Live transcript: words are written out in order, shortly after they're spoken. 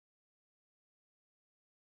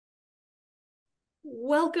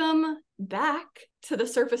Welcome back to the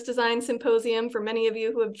Surface Design Symposium. For many of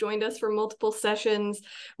you who have joined us for multiple sessions,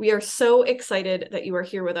 we are so excited that you are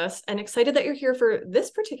here with us and excited that you're here for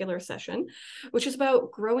this particular session, which is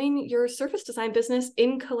about growing your surface design business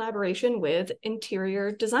in collaboration with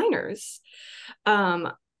interior designers.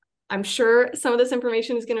 I'm sure some of this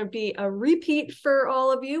information is going to be a repeat for all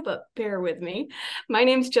of you, but bear with me. My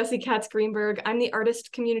name's Jessie Katz-Greenberg. I'm the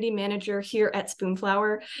artist community manager here at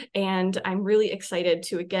Spoonflower, and I'm really excited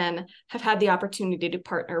to, again, have had the opportunity to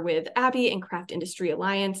partner with Abby and Craft Industry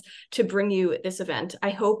Alliance to bring you this event.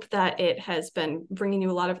 I hope that it has been bringing you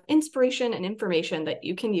a lot of inspiration and information that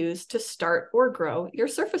you can use to start or grow your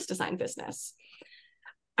surface design business.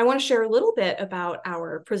 I want to share a little bit about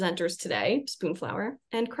our presenters today, Spoonflower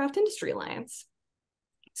and Craft Industry Alliance.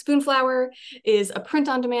 Spoonflower is a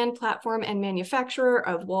print-on-demand platform and manufacturer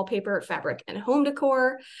of wallpaper, fabric, and home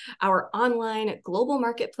decor. Our online global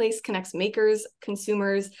marketplace connects makers,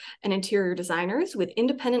 consumers, and interior designers with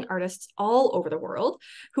independent artists all over the world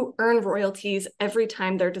who earn royalties every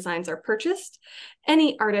time their designs are purchased.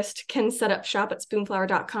 Any artist can set up shop at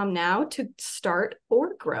spoonflower.com now to start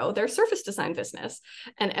or grow their surface design business.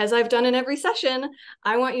 And as I've done in every session,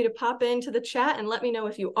 I want you to pop into the chat and let me know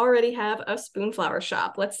if you already have a Spoonflower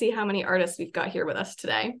shop. Let's see how many artists we've got here with us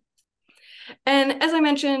today. And as I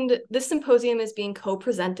mentioned, this symposium is being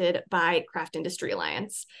co-presented by Craft Industry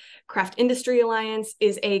Alliance. Craft Industry Alliance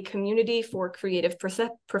is a community for creative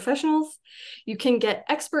professionals. You can get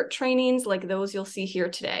expert trainings like those you'll see here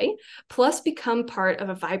today, plus become part of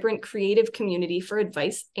a vibrant creative community for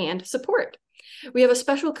advice and support. We have a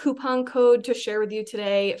special coupon code to share with you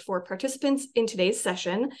today for participants in today's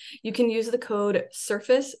session. You can use the code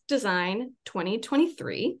Surface Design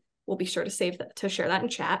 2023. We'll be sure to share that in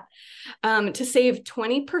chat to save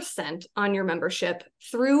 20% on your membership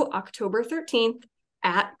through October 13th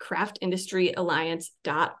at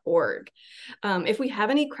craftindustryalliance.org. If we have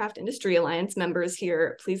any Craft Industry Alliance members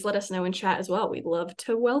here, please let us know in chat as well. We'd love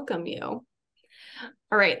to welcome you.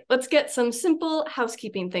 All right, let's get some simple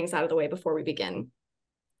housekeeping things out of the way before we begin.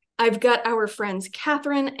 I've got our friends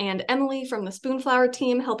Catherine and Emily from the Spoonflower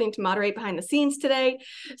team helping to moderate behind the scenes today.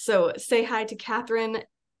 So say hi to Catherine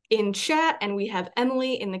in chat, and we have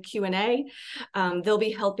Emily in the Q&A. They'll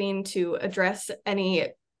be helping to address any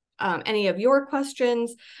of your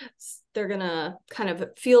questions. They're gonna kind of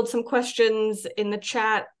field some questions in the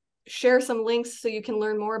chat, share some links so you can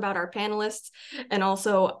learn more about our panelists. And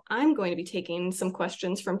also, I'm going to be taking some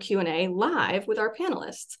questions from Q&A live with our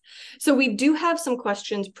panelists. So we do have some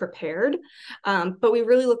questions prepared, but we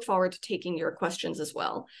really look forward to taking your questions as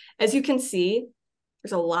well. As you can see,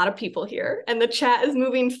 there's a lot of people here and the chat is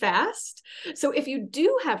moving fast. So if you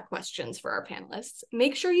do have questions for our panelists,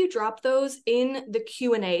 make sure you drop those in the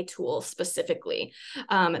Q&A tool specifically.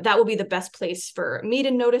 That will be the best place for me to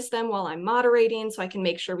notice them while I'm moderating so I can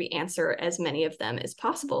make sure we answer as many of them as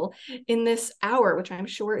possible in this hour, which I'm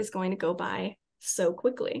sure is going to go by so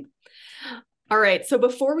quickly. All right, so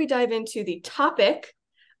before we dive into the topic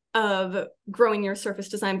of growing your surface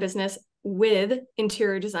design business with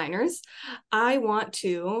interior designers, I want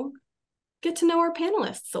to get to know our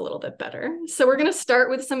panelists a little bit better. So we're going to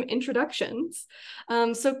start with some introductions.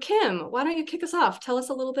 So Kim, why don't you kick us off? Tell us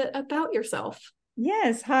a little bit about yourself.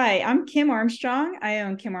 Yes. Hi, I'm Kim Armstrong. I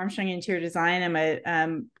own Kim Armstrong Interior Design. I'm a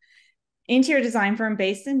interior design firm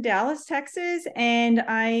based in Dallas, Texas. And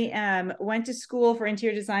I went to school for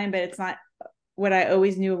interior design, but it's not what I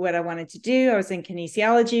always knew what I wanted to do. I was in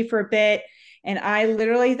kinesiology for a bit. And I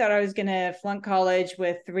literally thought I was going to flunk college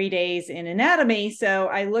with 3 days in anatomy. So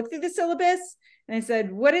I looked through the syllabus and I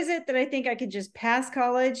said, what is it that I think I could just pass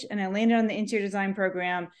college? And I landed on the interior design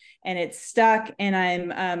program and it's stuck. And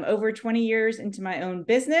I'm over 20 years into my own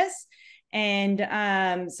business.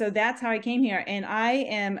 And so that's how I came here. And I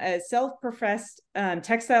am a self-professed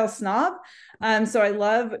textile snob. So I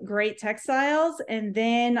love great textiles. And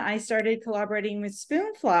then I started collaborating with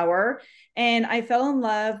Spoonflower. And I fell in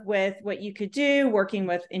love with what you could do working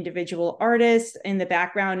with individual artists. In the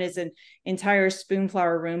background is an entire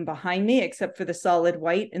Spoonflower room behind me, except for the solid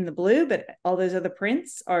white and the blue. But all those other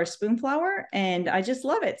prints are Spoonflower. And I just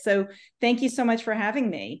love it. So thank you so much for having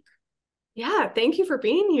me. Yeah, thank you for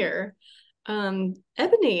being here.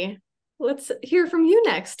 Ebony, let's hear from you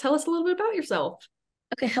next. Tell us a little bit about yourself.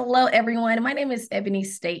 Okay, hello everyone. My name is Ebony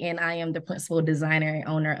Staten. I am the principal designer and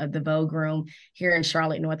owner of the Vogue Room here in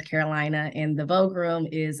Charlotte, North Carolina. And the Vogue Room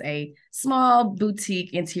is a small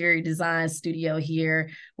boutique interior design studio here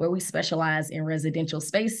where we specialize in residential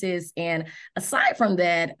spaces. And aside from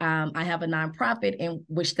that, I have a nonprofit in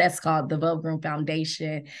which that's called the Vogue Room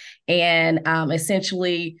Foundation. And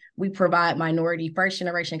essentially, we provide minority first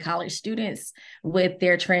generation college students with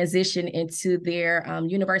their transition into their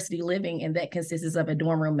university living, and that consists of a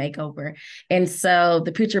dorm room makeover. And so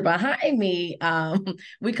the picture behind me,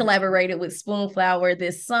 we collaborated with Spoonflower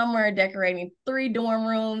this summer, decorating 3 dorm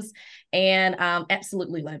rooms, and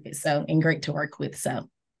absolutely love it. So, and great to work with. So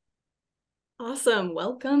Awesome.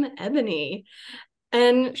 Welcome, Ebony.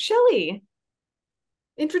 And Shelly,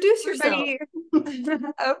 introduce yourself.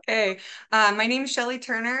 Okay. My name is Shelly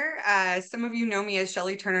Turner. Some of you know me as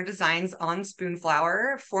Shelly Turner Designs on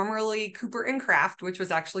Spoonflower, formerly Cooper and Craft, which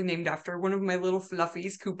was actually named after one of my little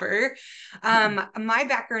fluffies, Cooper. My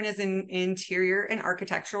background is in interior and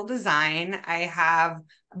architectural design. I have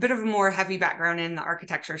a bit of a more heavy background in the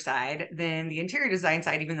architecture side than the interior design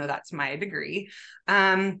side, even though that's my degree.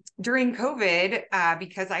 During COVID,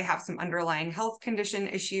 because I have some underlying health condition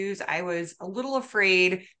issues, I was a little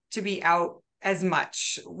afraid to be out as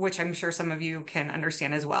much, which I'm sure some of you can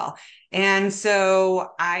understand as well. And so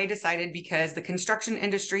I decided, because the construction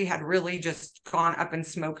industry had really just gone up in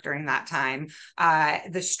smoke during that time,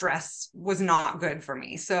 the stress was not good for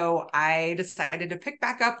me. So I decided to pick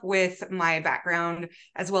back up with my background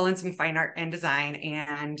as well in some fine art and design,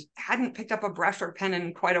 and hadn't picked up a brush or pen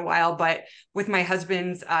in quite a while, but with my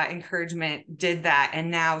husband's encouragement did that.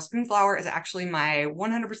 And now Spoonflower is actually my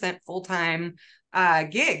 100% full-time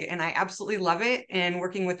gig, and I absolutely love it. And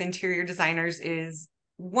working with interior designers is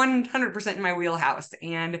 100% in my wheelhouse,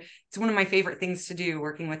 and it's one of my favorite things to do,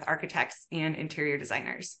 working with architects and interior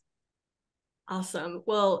designers. Awesome.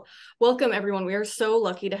 Well, welcome everyone. We are so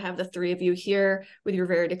lucky to have the 3 of you here with your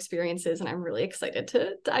varied experiences, and I'm really excited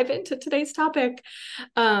to dive into today's topic.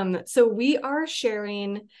 So we are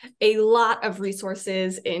sharing a lot of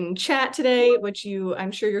resources in chat today, which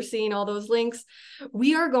I'm sure you're seeing all those links.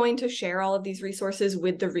 We are going to share all of these resources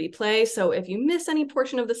with the replay. So if you miss any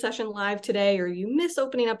portion of the session live today, or you miss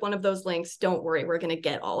opening up one of those links, don't worry, we're going to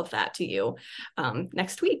get all of that to you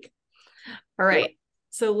next week. All right.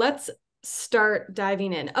 So let's start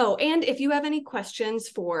diving in. Oh, and if you have any questions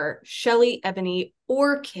for Shelly, Ebony,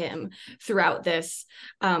 or Kim throughout this,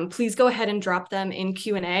 please go ahead and drop them in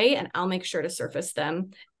Q&A, and I'll make sure to surface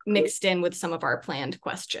them mixed in with some of our planned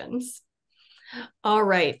questions. All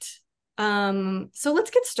right. So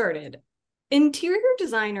let's get started. Interior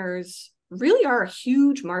designers really are a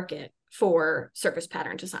huge market for surface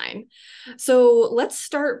pattern design. So let's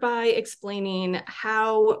start by explaining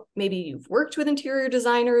how maybe you've worked with interior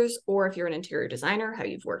designers, or if you're an interior designer, how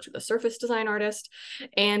you've worked with a surface design artist,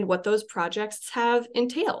 and what those projects have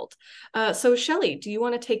entailed. So Shelly, do you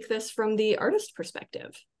want to take this from the artist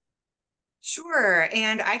perspective? Sure.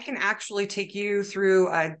 And I can actually take you through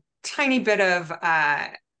a tiny bit of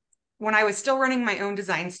when I was still running my own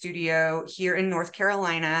design studio here in North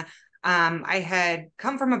Carolina. I had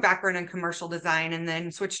come from a background in commercial design and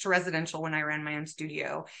then switched to residential when I ran my own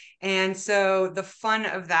studio. And so the fun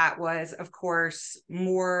of that was, of course,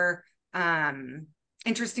 more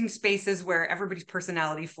interesting spaces where everybody's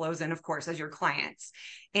personality flows in, of course, as your clients.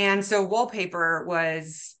 And so wallpaper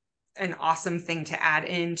was an awesome thing to add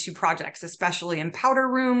into projects, especially in powder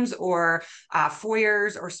rooms or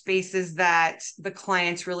foyers or spaces that the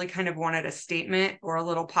clients really kind of wanted a statement or a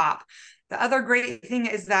little pop. The other great thing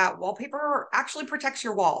is that wallpaper actually protects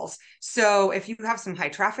your walls. So if you have some high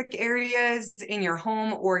traffic areas in your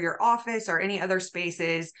home or your office or any other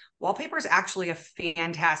spaces, wallpaper is actually a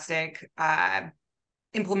fantastic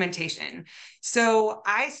implementation. So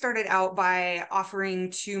I started out by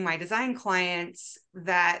offering to my design clients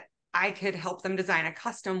that I could help them design a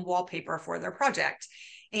custom wallpaper for their project.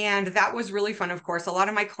 And that was really fun. Of course, a lot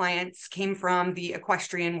of my clients came from the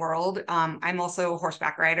equestrian world. I'm also a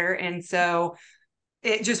horseback rider. And so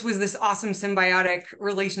it just was this awesome symbiotic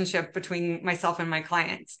relationship between myself and my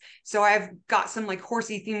clients. So I've got some like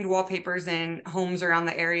horsey themed wallpapers in homes around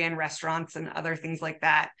the area and restaurants and other things like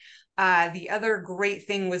that. The other great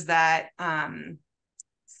thing was that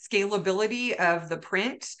scalability of the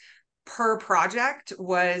print per project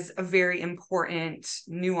was a very important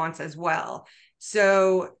nuance as well.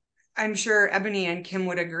 So I'm sure Ebony and Kim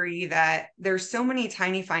would agree that there's so many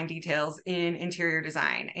tiny fine details in interior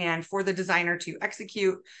design, and for the designer to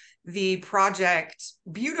execute the project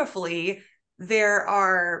beautifully, there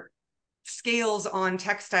are scales on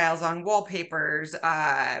textiles, on wallpapers,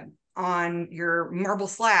 on your marble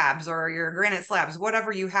slabs or your granite slabs,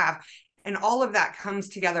 whatever you have. And all of that comes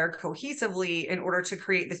together cohesively in order to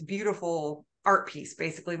create this beautiful art piece,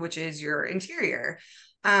 basically, which is your interior.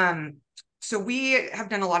 So we have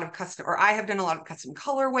done a lot of custom, or I have done a lot of custom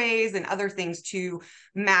colorways and other things to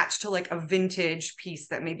match to like a vintage piece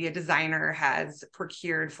that maybe a designer has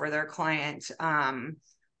procured for their client,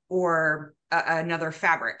 or another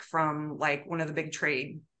fabric from like one of the big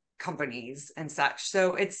trade companies and such.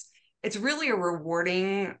 So it's really a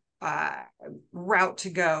rewarding route to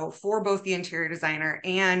go for both the interior designer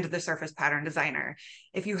and the surface pattern designer.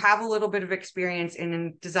 If you have a little bit of experience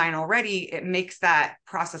in design already, it makes that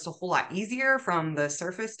process a whole lot easier from the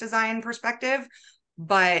surface design perspective.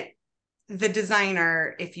 But the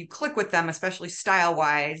designer, if you click with them, especially style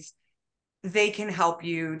wise, they can help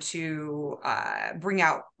you to bring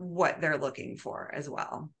out what they're looking for as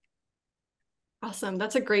well. Awesome.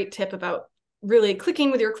 That's a great tip about really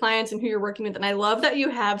clicking with your clients and who you're working with. And I love that you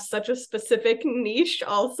have such a specific niche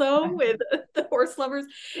also with the horse lovers.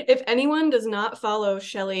 If anyone does not follow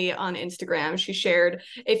Shelly on Instagram, she shared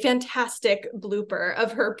a fantastic blooper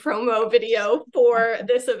of her promo video for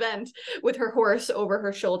this event with her horse over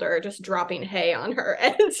her shoulder, just dropping hay on her.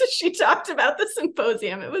 And so she talked about the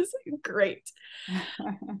symposium. It was great.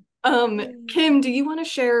 Kim, do you want to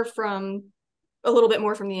share from a little bit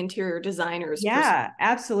more from the interior designer's perspective?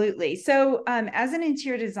 Absolutely. So as an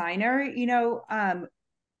interior designer,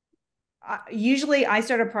 usually I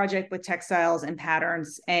start a project with textiles and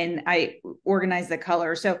patterns and I organize the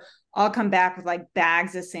color. So I'll come back with like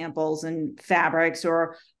bags of samples and fabrics,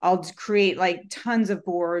 or I'll create like tons of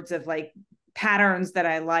boards of like patterns that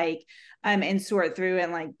I like, and sort through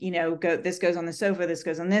and like, this goes on the sofa, this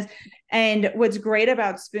goes on this. And what's great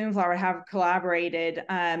about Spoonflower, have collaborated,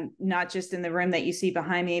 not just in the room that you see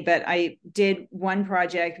behind me, but I did one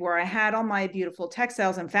project where I had all my beautiful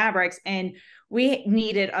textiles and fabrics, and we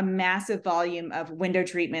needed a massive volume of window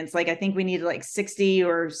treatments. Like I think we needed like 60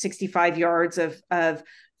 or 65 yards of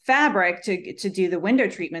fabric to do the window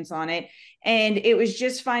treatments on it. And it was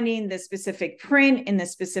just finding the specific print in the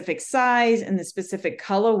specific size and the specific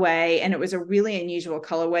colorway. And it was a really unusual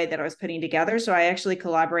colorway that I was putting together. So I actually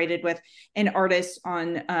collaborated with an artist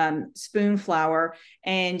on Spoonflower,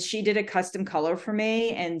 and she did a custom color for me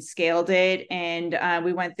and scaled it. And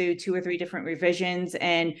we went through 2 or 3 different revisions,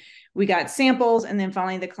 and we got samples, and then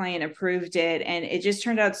finally the client approved it, and it just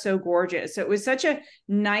turned out so gorgeous. So it was such a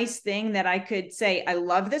nice thing that I could say, I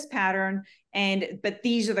love this pattern, but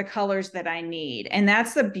these are the colors that I need. And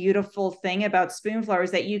that's the beautiful thing about Spoonflower,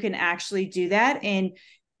 is that you can actually do that in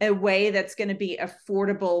a way that's going to be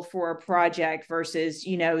affordable for a project versus,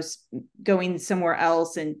 going somewhere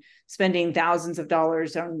else and spending thousands of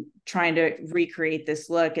dollars on trying to recreate this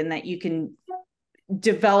look, and that you can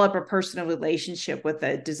develop a personal relationship with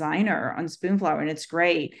a designer on Spoonflower, and it's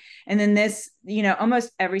great. And then this,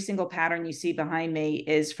 almost every single pattern you see behind me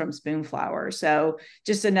is from Spoonflower. So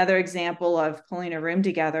just another example of pulling a room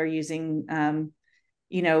together using,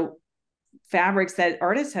 fabrics that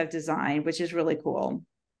artists have designed, which is really cool.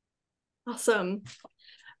 Awesome.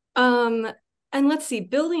 And let's see,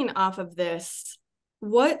 building off of this,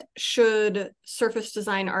 what should surface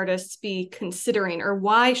design artists be considering, or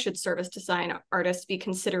why should surface design artists be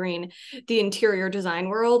considering the interior design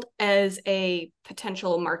world as a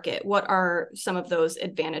potential market? What are some of those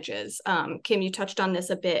advantages? Kim, you touched on this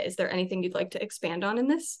a bit. Is there anything you'd like to expand on in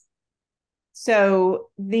this? So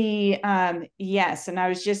yes,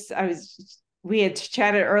 and we had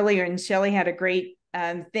chatted earlier, and Shelly had a great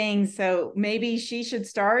thing. So maybe she should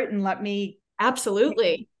start and let me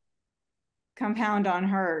absolutely compound on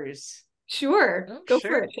hers. Sure. Go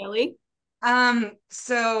for it, Shelly.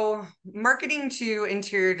 So marketing to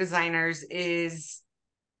interior designers is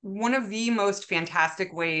one of the most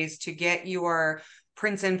fantastic ways to get your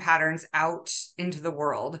prints and patterns out into the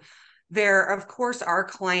world. There, of course, are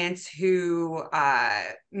clients who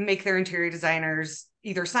make their interior designers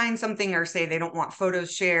either sign something or say they don't want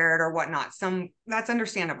photos shared or whatnot. That's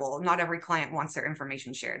understandable. Not every client wants their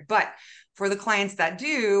information shared, but for the clients that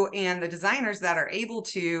do and the designers that are able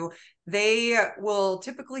to, they will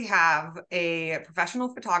typically have a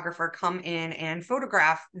professional photographer come in and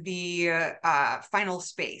photograph the final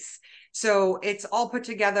space. So it's all put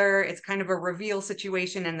together. It's kind of a reveal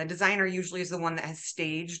situation. And the designer usually is the one that has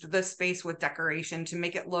staged the space with decoration to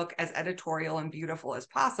make it look as editorial and beautiful as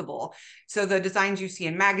possible. So the designs you see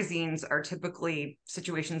in magazines are typically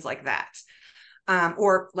situations like that.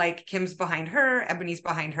 Or like Kim's behind her, Ebony's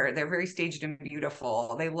behind her. They're very staged and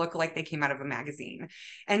beautiful. They look like they came out of a magazine.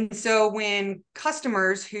 And so when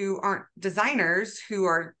customers who aren't designers, who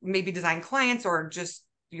are maybe design clients or just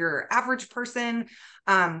your average person,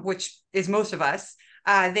 which is most of us,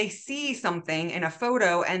 they see something in a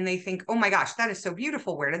photo and they think, oh my gosh, that is so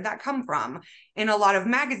beautiful. Where did that come from? In a lot of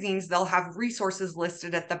magazines, they'll have resources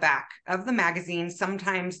listed at the back of the magazine.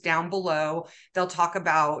 Sometimes down below, they'll talk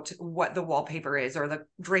about what the wallpaper is or the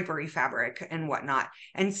drapery fabric and whatnot.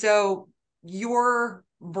 And so your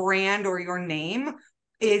brand or your name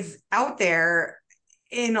is out there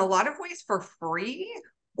in a lot of ways for free,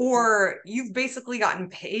 or you've basically gotten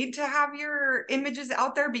paid to have your images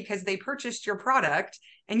out there because they purchased your product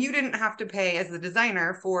and you didn't have to pay as the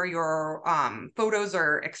designer for your photos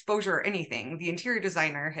or exposure or anything. The interior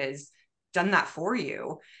designer has done that for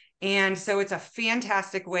you. And so it's a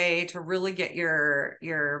fantastic way to really get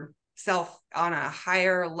yourself on a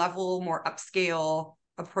higher level, more upscale,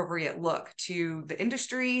 appropriate look to the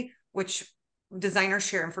industry, which designers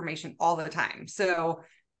share information all the time. So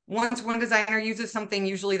once one designer uses something,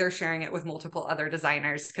 usually they're sharing it with multiple other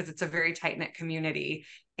designers because it's a very tight-knit community.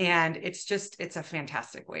 And it's a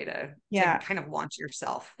fantastic way to kind of launch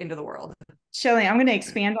yourself into the world. Shelley, I'm going to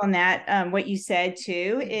expand on that. What you said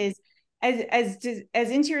too is, as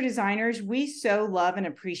interior designers, we so love and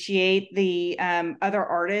appreciate the other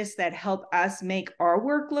artists that help us make our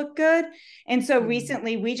work look good. And so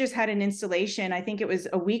recently we just had an installation, I think it was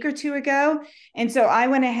a week or two ago. And so I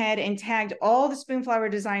went ahead and tagged all the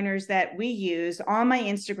Spoonflower designers that we use on my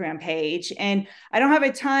Instagram page. And I don't have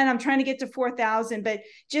a ton, I'm trying to get to 4,000, but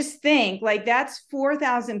just think like that's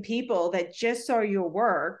 4,000 people that just saw your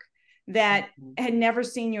work that had never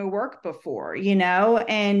seen your work before,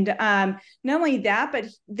 and not only that, but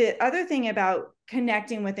the other thing about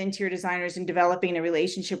connecting with interior designers and developing a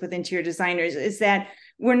relationship with interior designers is that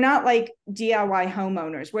we're not like DIY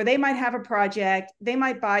homeowners where they might have a project, they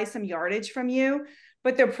might buy some yardage from you,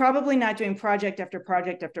 but they're probably not doing project after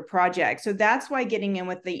project after project. So that's why getting in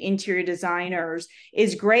with the interior designers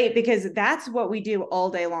is great, because that's what we do all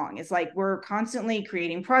day long. It's like we're constantly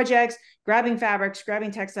creating projects, grabbing fabrics, grabbing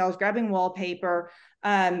textiles, grabbing wallpaper,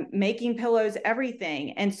 making pillows,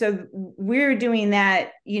 everything. And so we're doing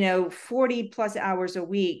that, 40 plus hours a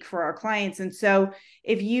week for our clients. And so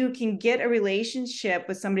if you can get a relationship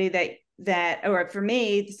with somebody or for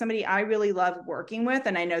me, somebody I really love working with,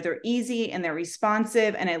 and I know they're easy and they're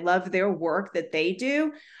responsive and I love their work that they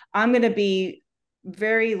do, I'm going to be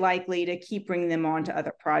very likely to keep bringing them on to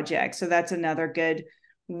other projects. So that's another good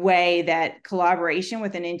way that collaboration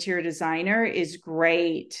with an interior designer is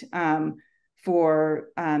great for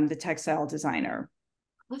the textile designer.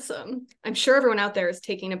 Awesome. I'm sure everyone out there is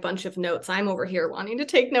taking a bunch of notes. I'm over here wanting to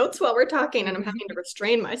take notes while we're talking and I'm having to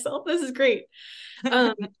restrain myself. This is great.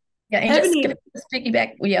 Yeah, and Ebony, just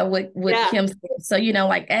piggyback, what Kim said. So,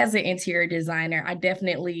 like as an interior designer, I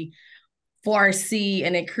definitely foresee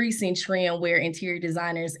an increasing trend where interior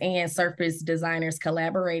designers and surface designers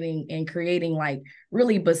collaborating and creating like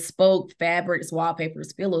really bespoke fabrics,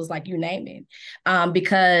 wallpapers, pillows, like you name it.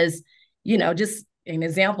 Because, just an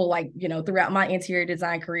example, like, throughout my interior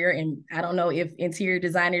design career, and I don't know if interior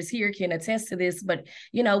designers here can attest to this, but,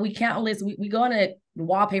 we go into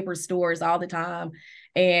wallpaper stores all the time.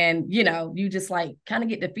 And, you just like kind of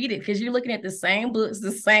get defeated because you're looking at the same books,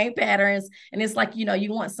 the same patterns. And it's like,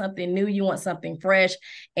 you want something new, you want something fresh.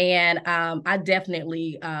 And I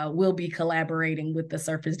definitely will be collaborating with the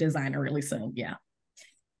surface designer really soon. Yeah.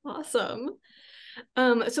 Awesome.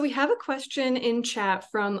 So we have a question in chat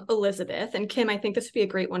from Elizabeth, and Kim, I think this would be a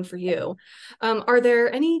great one for you. Are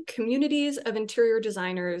there any communities of interior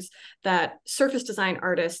designers that surface design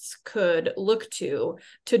artists could look to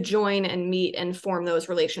join and meet and form those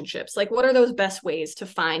relationships? Like, what are those best ways to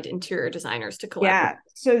find interior designers to collaborate? Yeah,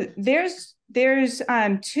 so there's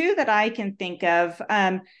two that I can think of.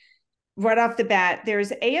 Right off the bat,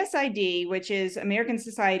 there's ASID, which is American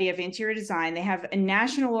Society of Interior Design. They have a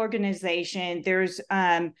national organization. There's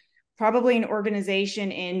probably an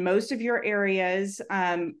organization in most of your areas,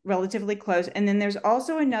 relatively close. And then there's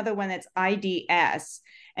also another one that's IDS,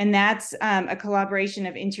 and that's a collaboration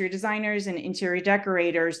of interior designers and interior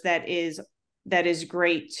decorators that is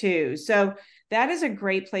great too. So that is a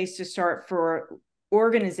great place to start for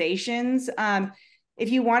organizations. If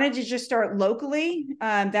you wanted to just start locally,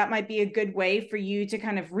 that might be a good way for you to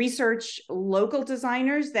kind of research local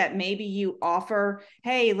designers that maybe you offer,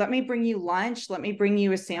 hey, let me bring you lunch. Let me bring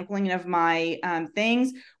you a sampling of my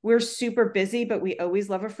things. We're super busy, but we always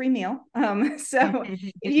love a free meal. So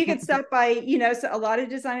if you could stop by, so a lot of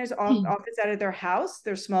designers office out of their house,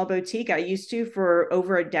 their small boutique. I used to for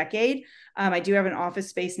over a decade. I do have an office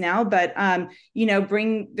space now, but,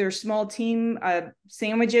 bring their small team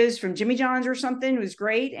sandwiches from Jimmy John's or something. It was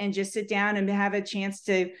great. And just sit down and have a chance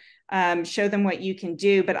to show them what you can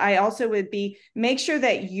do. But I also would make sure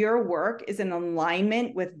that your work is in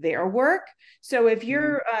alignment with their work. So if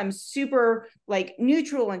you're super like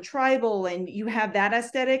neutral and tribal and you have that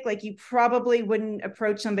aesthetic, like you probably wouldn't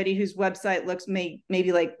approach somebody whose website looks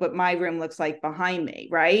maybe like what my room looks like behind me,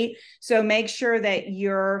 right? So make sure that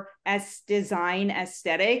your design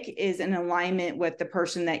aesthetic is in alignment with the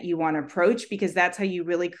person that you want to approach, because that's how you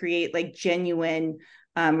really create like genuine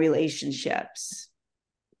relationships.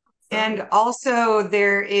 And also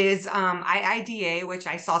there is IIDA, which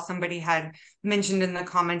I saw somebody had mentioned in the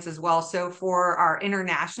comments as well. So for our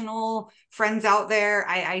international friends out there,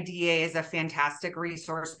 IIDA is a fantastic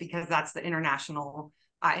resource because that's the International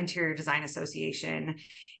Interior Design Association.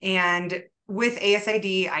 And with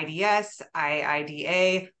ASID, IDS,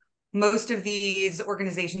 IIDA, most of these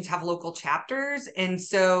organizations have local chapters. And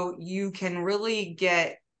so you can really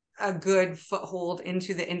get a good foothold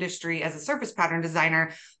into the industry as a surface pattern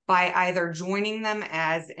designer by either joining them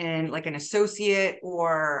as in like an associate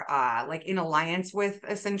or like in alliance with,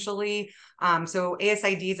 essentially. So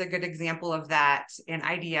ASID is a good example of that, and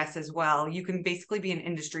IDS as well. You can basically be an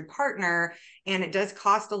industry partner, and it does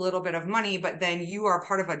cost a little bit of money, but then you are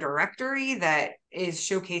part of a directory that is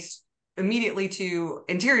showcased immediately to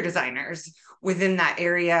interior designers within that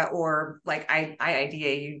area, or like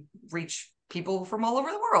IIDA, you reach people from all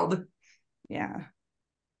over the world. Yeah.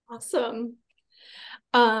 Awesome.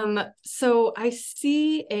 So I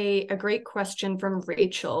see a great question from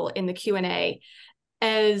Rachel in the Q&A.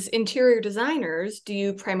 As interior designers, do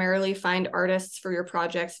you primarily find artists for your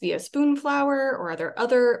projects via Spoonflower, or are there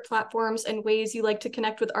other platforms and ways you like to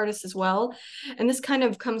connect with artists as well? And this kind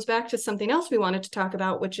of comes back to something else we wanted to talk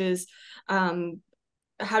about, which is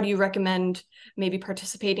how do you recommend maybe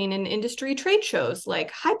participating in industry trade shows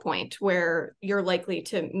like High Point, where you're likely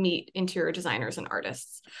to meet interior designers and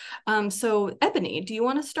artists? So Ebony, do you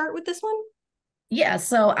want to start with this one? Yeah,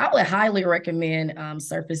 so I would highly recommend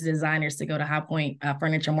surface designers to go to High Point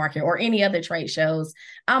Furniture Market or any other trade shows.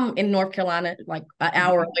 I'm in North Carolina, like an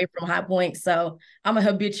hour away from High Point, so I'm a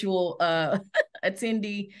habitual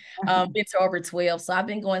attendee. Been to over 12, so I've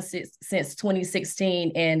been going since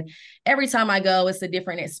 2016, and every time I go, it's a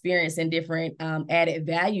different experience and different added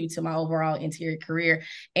value to my overall interior career.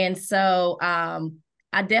 And so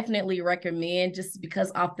I definitely recommend, just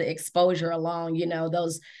because off the exposure alone, you know,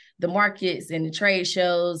 the markets and the trade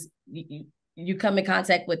shows, you come in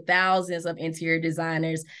contact with thousands of interior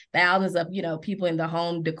designers, thousands of, you know, people in the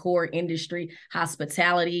home decor industry,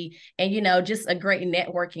 hospitality, and, you know, just a great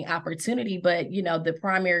networking opportunity. But, you know, the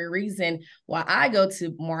primary reason why I go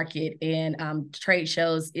to market and trade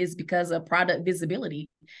shows is because of product visibility.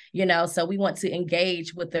 You know, so we want to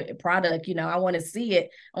engage with the product. You know, I want to see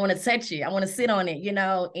it, I want to touch it, I want to sit on it, you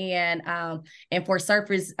know. And for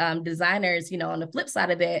surface designers, you know, on the flip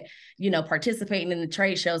side of that, you know, participating in the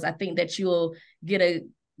trade shows, I think that you'll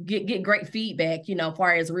get great feedback, you know, as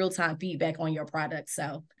far as real-time feedback on your product.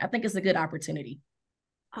 So I think it's a good opportunity.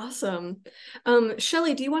 Awesome.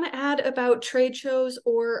 Shelley, do you want to add about trade shows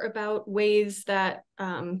or about ways that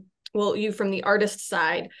well, you from the artist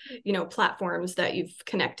side, you know, platforms that you've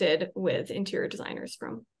connected with interior designers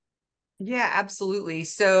from? Yeah, absolutely.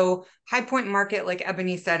 So High Point Market, like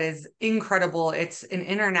Ebony said, is incredible. It's an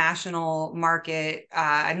international market.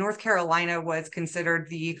 North Carolina was considered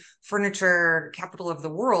the furniture capital of the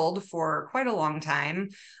world for quite a long time.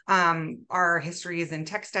 Our history is in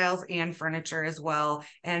textiles and furniture as well.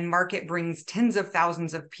 And market brings tens of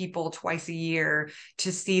thousands of people twice a year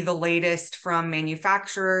to see the latest from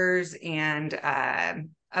manufacturers and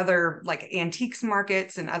other like antiques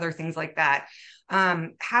markets and other things like that.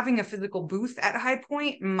 Having a physical booth at High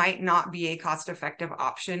Point might not be a cost-effective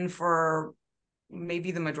option for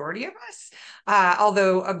maybe the majority of us,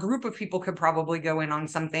 although a group of people could probably go in on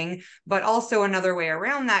something. But also another way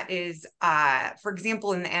around that is, for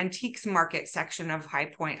example, in the antiques market section of High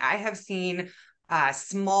Point, I have seen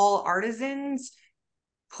small artisans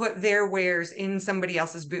put their wares in somebody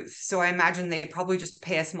else's booth. So I imagine they probably just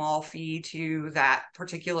pay a small fee to that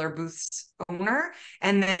particular booth's owner,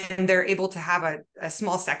 and then they're able to have a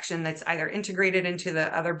small section that's either integrated into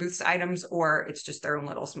the other booth's items, or it's just their own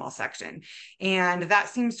little small section. And that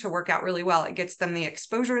seems to work out really well. It gets them the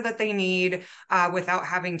exposure that they need without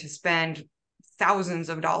having to spend thousands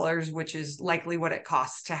of dollars, which is likely what it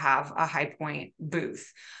costs to have a High Point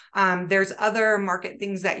booth. There's other market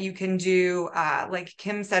things that you can do. Like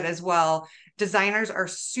Kim said as well, designers are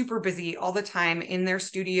super busy all the time in their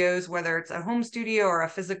studios, whether it's a home studio or a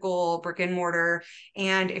physical brick and mortar.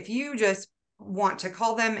 And if you just want to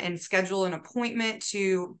call them and schedule an appointment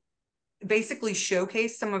to basically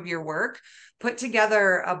showcase some of your work, put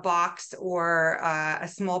together a box or a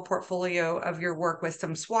small portfolio of your work with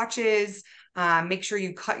some swatches. Make sure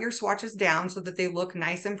you cut your swatches down so that they look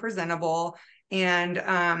nice and presentable.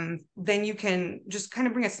 And then you can just kind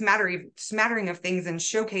of bring a smattering of things and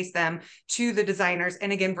showcase them to the designers.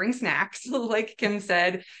 And again, bring snacks, like Kim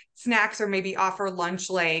said, snacks, or maybe offer lunch,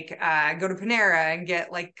 like go to Panera and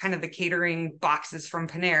get like kind of the catering boxes from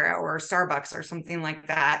Panera or Starbucks or something like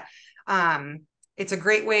that. It's a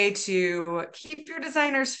great way to keep your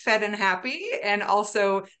designers fed and happy, and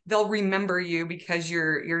also they'll remember you because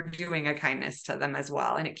you're doing a kindness to them as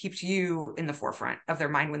well, and it keeps you in the forefront of their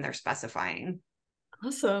mind when they're specifying.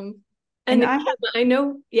 Awesome. And I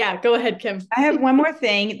know, yeah, go ahead, Kim. I have one more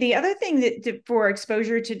thing. The other thing that for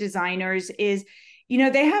exposure to designers is,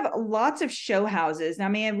 they have lots of show houses. Now,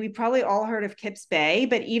 man, we probably all heard of Kips Bay,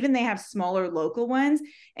 but even they have smaller local ones.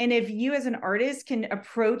 And if you as an artist can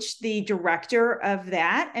approach the director of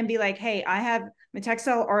that and be like, hey, I'm a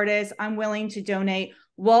textile artist, I'm willing to donate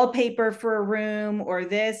wallpaper for a room or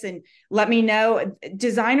this, and let me know.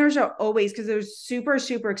 Designers are always, because they're super,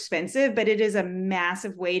 super expensive, but it is a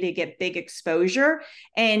massive way to get big exposure.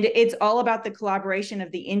 And it's all about the collaboration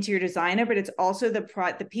of the interior designer, but it's also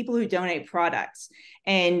the people who donate products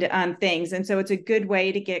and things. And so it's a good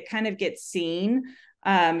way to get seen.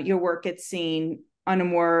 Your work gets seen on a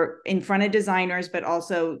more in front of designers, but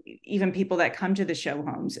also even people that come to the show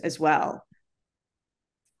homes as well.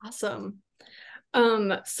 Awesome.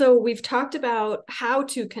 So we've talked about how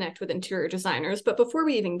to connect with interior designers, but before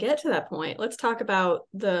we even get to that point, let's talk about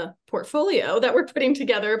the portfolio that we're putting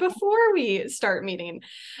together before we start meeting.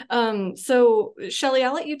 So Shelley,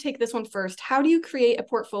 I'll let you take this one first. How do you create a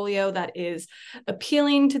portfolio that is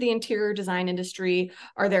appealing to the interior design industry?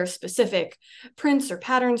 Are there specific prints or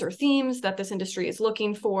patterns or themes that this industry is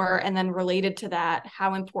looking for? And then related to that,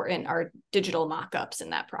 how important are digital mock-ups in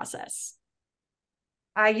that process?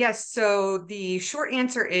 Yes. So the short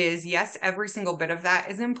answer is yes, every single bit of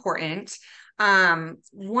that is important.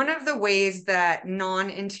 One of the ways that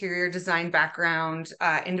non-interior design background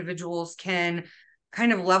individuals can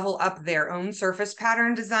kind of level up their own surface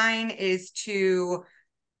pattern design is to,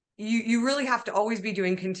 you really have to always be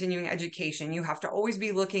doing continuing education. You have to always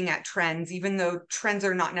be looking at trends, even though trends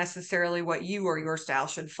are not necessarily what you or your style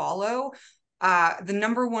should follow. The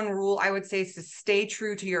number one rule I would say is to stay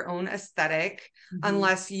true to your own aesthetic,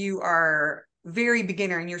 unless you are very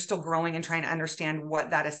beginner and you're still growing and trying to understand what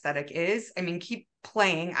that aesthetic is. I mean, keep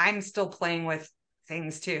playing. I'm still playing with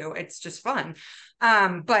things too. It's just fun.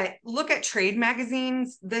 But look at trade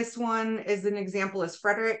magazines. This one is an example, is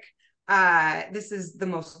Frederick. This is the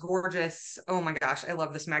most gorgeous. Oh my gosh, I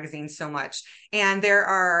love this magazine so much. And there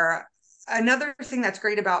are another thing that's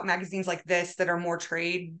great about magazines like this that are more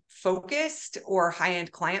trade focused or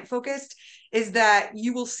high-end client focused is that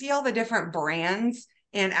you will see all the different brands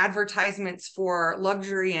and advertisements for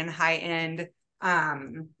luxury and high-end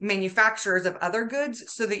manufacturers of other goods,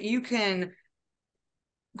 so that you can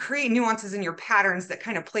create nuances in your patterns that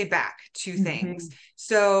kind of play back to things.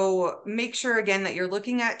 So make sure again that you're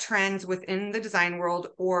looking at trends within the design world,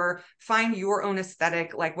 or find your own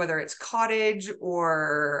aesthetic, like whether it's cottage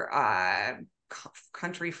or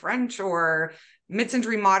country French or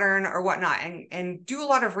mid-century modern or whatnot, and do a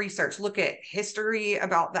lot of research. Look at history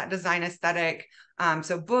about that design aesthetic.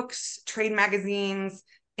 So books, trade magazines,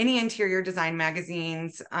 any interior design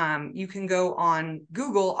magazines. You can go on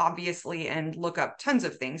Google, obviously, and look up tons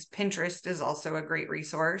of things. Pinterest is also a great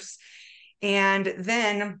resource. And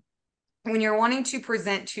then when you're wanting to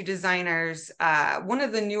present to designers, one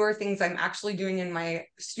of the newer things I'm actually doing in my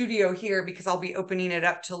studio here, because I'll be opening it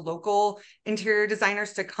up to local interior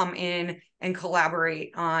designers to come in and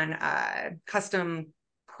collaborate on custom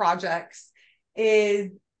projects,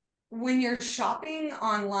 is when you're shopping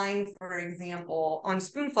online, for example, on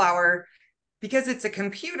Spoonflower, because it's a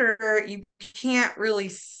computer, you can't really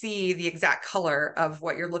see the exact color of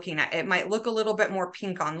what you're looking at. It might look a little bit more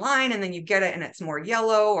pink online, and then you get it and it's more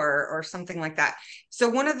yellow or something like that. So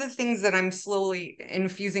one of the things that I'm slowly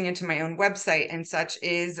infusing into my own website and such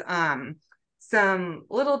is some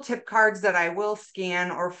little tip cards that I will scan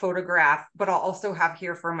or photograph, but I'll also have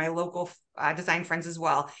here for my local design friends as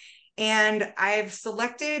well. And I've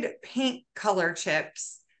selected paint color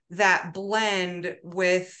chips that blend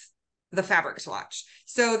with the fabric swatch.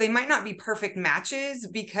 So they might not be perfect matches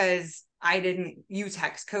because I didn't use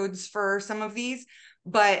hex codes for some of these,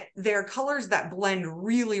 but they're colors that blend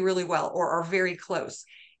really, really well, or are very close.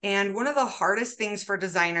 And one of the hardest things for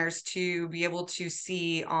designers to be able to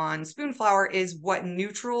see on Spoonflower is what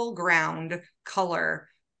neutral ground color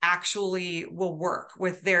actually will work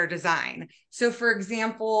with their design. So for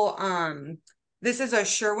example, this is a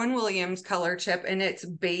Sherwin-Williams color chip, and it's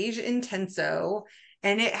beige intenso,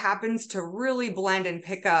 and it happens to really blend and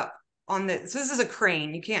pick up on this. So this is a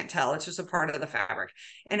crane. You can't tell. It's just a part of the fabric.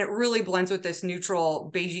 And it really blends with this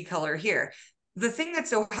neutral beigey color here. The thing that's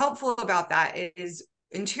so helpful about that is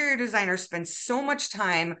interior designers spend so much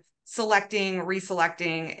time selecting,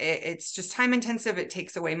 reselecting. It's just time intensive. It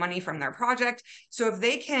takes away money from their project. So if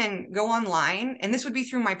they can go online, and this would be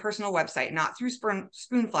through my personal website, not through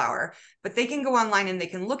Spoonflower, but they can go online and they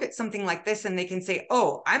can look at something like this and they can say,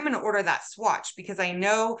 oh, I'm going to order that swatch because I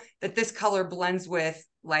know that this color blends with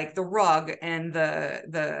like the rug and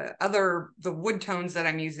the wood tones that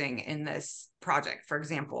I'm using in this project, for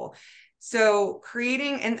example. So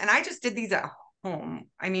creating, and I just did these at home.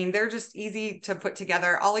 I mean, they're just easy to put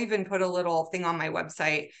together. I'll even put a little thing on my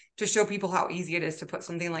website to show people how easy it is to put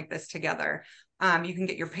something like this together. You can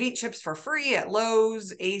get your paint chips for free at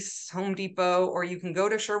Lowe's, Ace, Home Depot, or you can go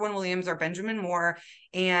to Sherwin-Williams or Benjamin Moore.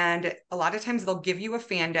 And a lot of times they'll give you a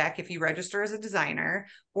fan deck if you register as a designer,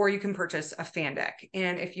 or you can purchase a fan deck.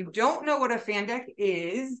 And if you don't know what a fan deck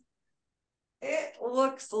is, it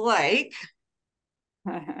looks like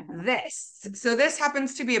this. So this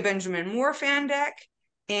happens to be a Benjamin Moore fan deck,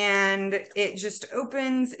 and it just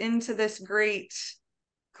opens into this great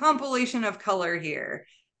compilation of color here.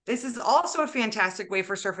 This is also a fantastic way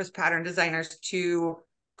for surface pattern designers to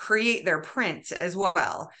create their prints as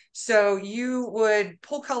well. So you would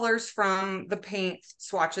pull colors from the paint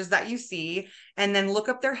swatches that you see, and then look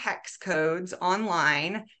up their hex codes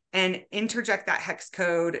online and interject that hex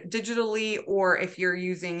code digitally, or if you're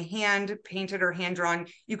using hand painted or hand drawn,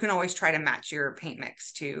 you can always try to match your paint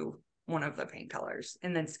mix to one of the paint colors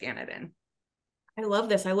and then scan it in. I love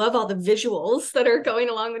this. I love all the visuals that are going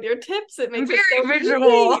along with your tips. It makes Very it so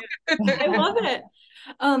visual. I love it.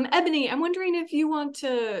 Ebony, I'm wondering if you want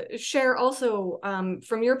to share also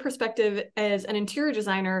from your perspective as an interior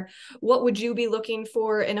designer, what would you be looking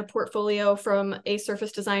for in a portfolio from a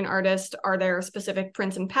surface design artist? Are there specific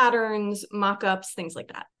prints and patterns, mock-ups, things like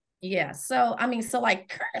that? Yeah. So, I mean, so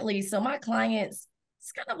like currently, so my clients,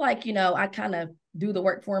 it's kind of like, I kind of do the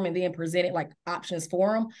work for them and then present it like options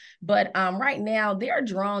for them. But right now they're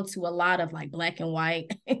drawn to a lot of like black and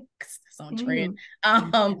white. It's on trend.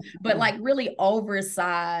 But like really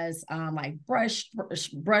oversized, like brush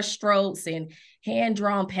strokes and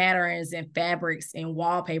hand-drawn patterns and fabrics and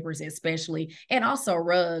wallpapers, especially, and also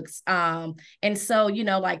rugs. And so,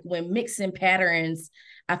 like when mixing patterns,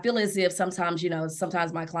 I feel as if sometimes,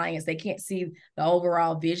 sometimes my clients, they can't see the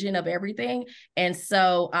overall vision of everything. And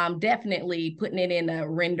so definitely putting it in a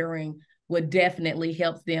rendering would definitely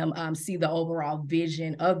help them see the overall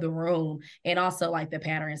vision of the room and also like the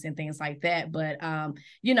patterns and things like that. But,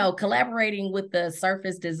 collaborating with the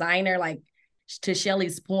surface designer, like to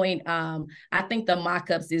Shelly's point, I think the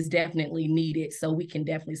mock-ups is definitely needed so we can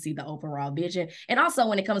definitely see the overall vision. And also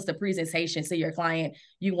when it comes to presentation to your client,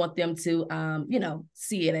 you want them to,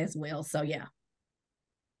 see it as well. So yeah.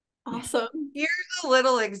 Awesome. Here's a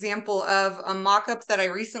little example of a mock-up that I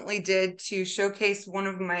recently did to showcase one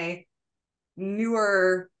of my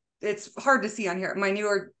newer, it's hard to see on here, my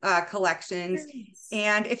newer collections.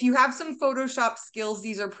 And if you have some Photoshop skills,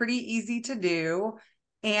 these are pretty easy to do.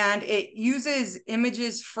 And it uses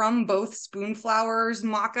images from both Spoonflower's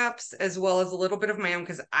mock-ups as well as a little bit of my own,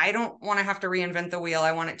 because I don't want to have to reinvent the wheel.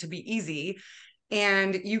 I want it to be easy.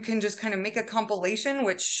 And you can just kind of make a compilation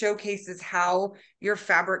which showcases how your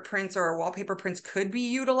fabric prints or wallpaper prints could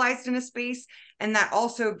be utilized in a space. And that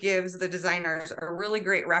also gives the designers a really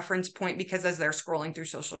great reference point, because as they're scrolling through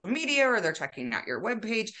social media or they're checking out your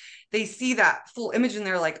webpage, they see that full image and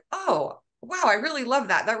they're like, oh, wow, I really love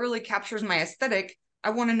that. That really captures my aesthetic. I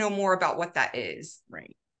want to know more about what that is.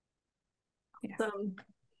 Right. Awesome.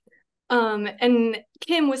 And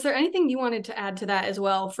Kim, was there anything you wanted to add to that as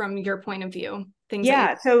well from your point of view?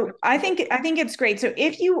 So I think it's great. So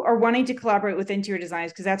if you are wanting to collaborate with interior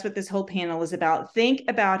designers, because that's what this whole panel is about, think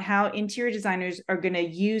about how interior designers are going to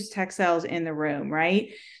use textiles in the room, right?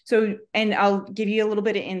 So, and I'll give you a little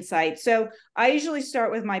bit of insight. So I usually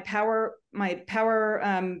start with my power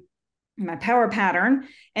pattern,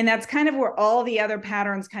 and that's kind of where all the other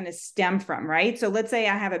patterns kind of stem from, right? So let's say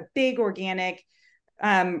I have a big organic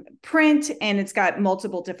print and it's got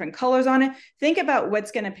multiple different colors on it. Think about what's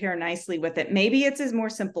going to pair nicely with it. Maybe it's a more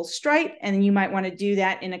simple stripe, and you might want to do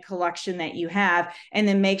that in a collection that you have, and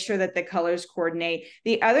then make sure that the colors coordinate.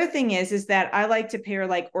 The other thing is that I like to pair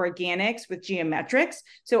like organics with geometrics.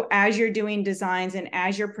 So as you're doing designs and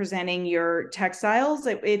as you're presenting your textiles,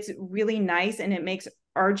 it's really nice, and it makes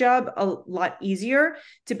our job a lot easier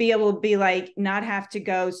to be able to be like, not have to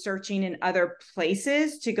go searching in other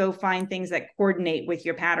places to go find things that coordinate with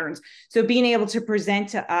your patterns. So being able to present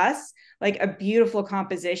to us like a beautiful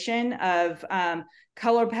composition of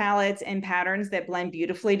color palettes and patterns that blend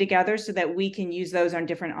beautifully together so that we can use those on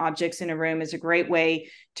different objects in a room is a great way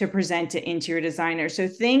to present to interior designers. So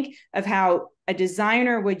think of how a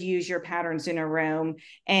designer would use your patterns in a room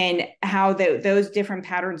and how those different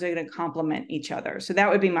patterns are going to complement each other. So that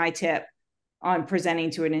would be my tip on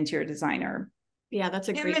presenting to an interior designer. Yeah, that's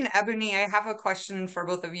a Kim great. and Ebony, I have a question for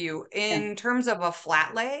both of you. In terms of a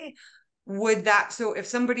flat lay, would that, so if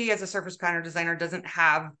somebody as a surface pattern designer doesn't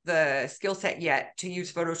have the skill set yet to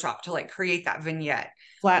use Photoshop to like create that vignette,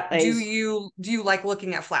 Flat lays. do you like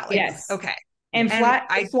looking at flat lays? Yes. Okay. And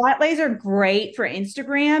flat lays are great for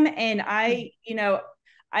Instagram. And I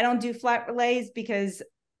don't do flat lays because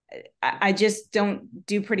I just don't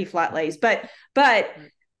do pretty flat lays, but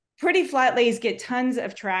pretty flat lays get tons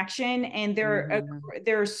of traction and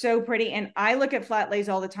they're so pretty. And I look at flat lays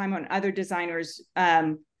all the time on other designers'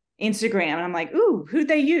 Instagram, and I'm like, ooh, who'd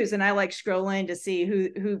they use? And I like scroll in to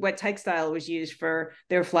see what textile was used for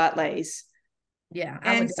their flat lays. Yeah.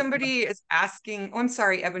 And somebody is asking, oh, I'm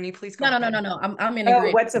sorry, Ebony, please go ahead. No. I'm in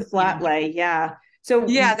agreement. What's a flat lay? Yeah. So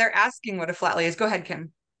yeah, they're asking what a flat lay is. Go ahead,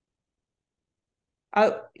 Kim.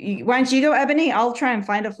 Why don't you go, Ebony? I'll try and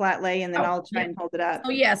find a flat lay and then I'll try and hold it up.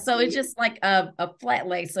 Oh yeah, so it's just like a flat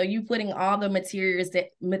lay. So you putting all the materials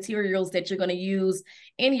that you're going to use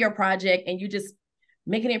in your project, and you just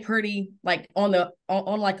making it pretty like on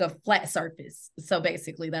like a flat surface. So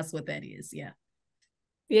basically that's what that is. Yeah.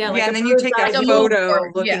 Yeah. Like and then you take a photo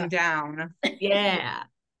looking down. Yeah.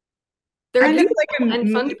 They're kind of like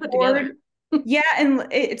a fun to put together. Yeah. And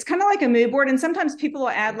it's kind of like a mood board. And sometimes people will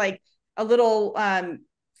add like a little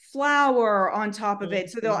flower on top of it.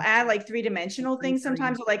 So they'll add like three-dimensional things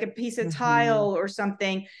sometimes, with like a piece of tile or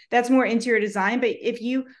something. That's more interior design. But if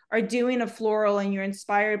you are doing a floral and you're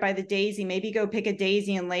inspired by the daisy, maybe go pick a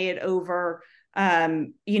daisy and lay it over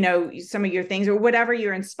some of your things or whatever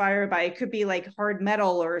you're inspired by. It could be like hard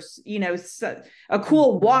metal or a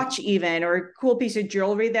cool watch even, or a cool piece of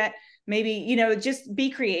jewelry that maybe, just be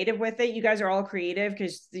creative with it. You guys are all creative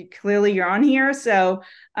because clearly you're on here. So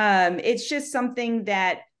it's just something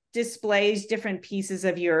that displays different pieces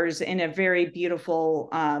of yours in a very beautiful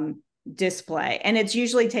display. And it's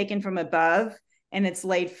usually taken from above and it's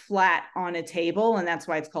laid flat on a table. And that's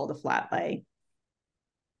why it's called a flat lay.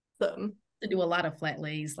 To do a lot of flat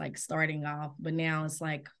lays, like starting off, but now it's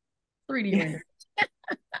like 3D renders.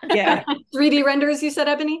 Yeah. 3D renders, you said,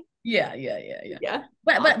 Ebony? Yeah.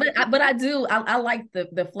 But I like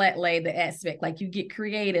the flat lay, the aspect, like you get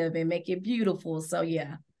creative and make it beautiful. So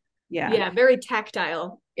yeah, very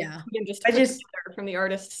tactile. Yeah, you can just from the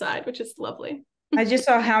artist side, which is lovely. I just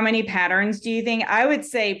saw how many patterns do you think? I would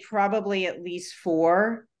say probably at least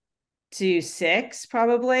 4 to 6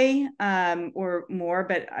 probably or more,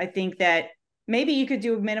 but I think that maybe you could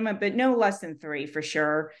do a minimum, but no less than 3 for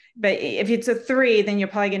sure. But if it's a 3, then you're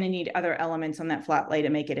probably going to need other elements on that flat lay to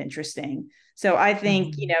make it interesting. So I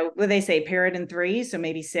think, what they say, pair it in 3. So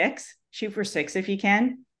maybe 6, shoot for 6 if you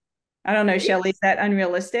can. I don't know, Shelly, is that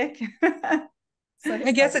unrealistic?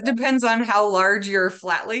 I guess it depends on how large your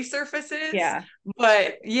flat lay surface is. Yeah.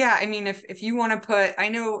 But yeah, I mean, if you want to put, I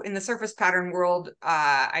know in the surface pattern world,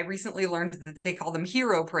 I recently learned that they call them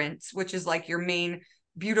hero prints, which is like your main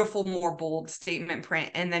beautiful, more bold statement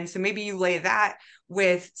print. And then so maybe you lay that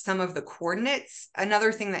with some of the coordinates.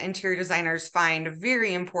 Another thing that interior designers find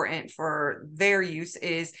very important for their use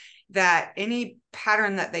is that any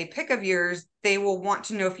pattern that they pick of yours, they will want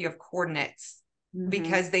to know if you have coordinates.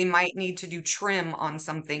 Because they might need to do trim on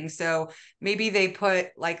something. So maybe they put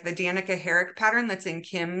like the Danica Herrick pattern that's in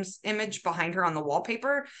Kim's image behind her on the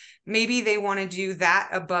wallpaper. Maybe they want to do that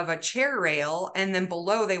above a chair rail, and then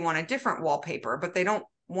below they want a different wallpaper, but they don't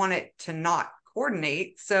want it to not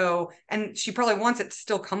coordinate. So, and she probably wants it to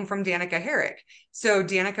still come from Danica Herrick. So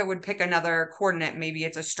Danica would pick another coordinate. Maybe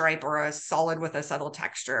it's a stripe or a solid with a subtle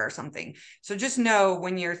texture or something. So just know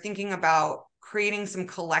when you're thinking about creating some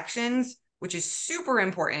collections, which is super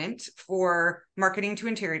important for marketing to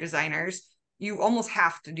interior designers, you almost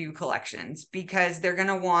have to do collections because they're going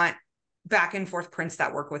to want back and forth prints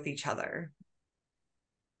that work with each other.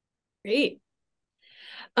 Great.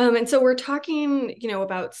 And so we're talking,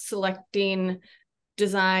 about selecting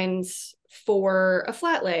designs for a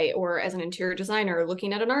flat lay, or as an interior designer,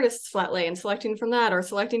 looking at an artist's flat lay and selecting from that, or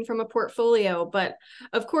selecting from a portfolio. But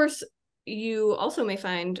of course, you also may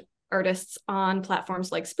find artists on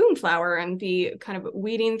platforms like Spoonflower and be kind of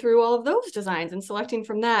weeding through all of those designs and selecting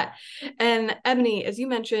from that. And Ebony, as you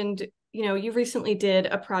mentioned, you recently did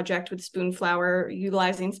a project with Spoonflower,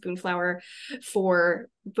 utilizing Spoonflower for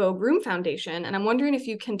Vogue Room Foundation. And I'm wondering if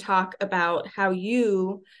you can talk about how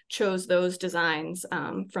you chose those designs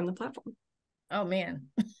from the platform. Oh, man.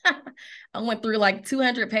 I went through like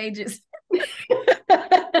 200 pages.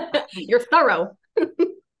 You're thorough.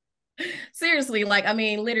 Seriously, like, I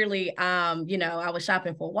mean, literally, I was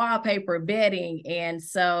shopping for wallpaper, bedding. And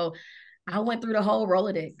so I went through the whole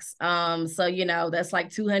Rolodex. So, that's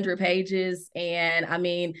like 200 pages. And I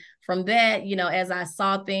mean, from that, as I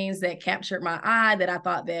saw things that captured my eye that I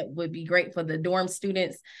thought that would be great for the dorm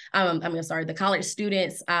students, the college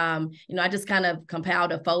students, I just kind of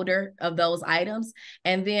compiled a folder of those items.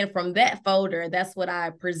 And then from that folder, that's what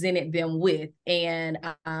I presented them with. And,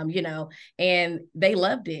 and they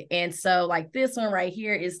loved it. And so like this one right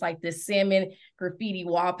here is like the salmon graffiti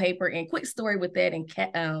wallpaper. And quick story with that, and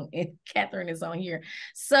Catherine is on here.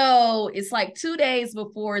 So it's like 2 days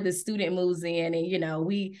before the student moves in, and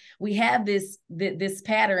we have this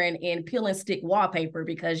pattern in peel and stick wallpaper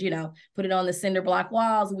because put it on the cinder block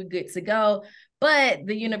walls, we're good to go. But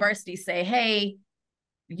the university say, hey,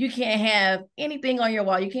 you can't have anything on your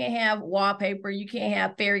wall. You can't have wallpaper. You can't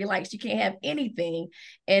have fairy lights. You can't have anything.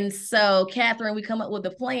 And so, Catherine, we come up with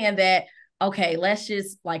a plan that, okay, let's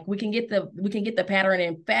just like, we can get the pattern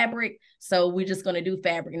in fabric. So we're just going to do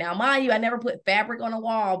fabric. Now, mind you, I never put fabric on a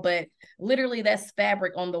wall, but literally that's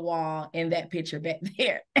fabric on the wall in that picture back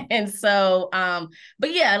there. And so,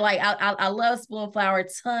 but yeah, like I love Spoonflower,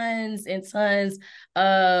 tons and tons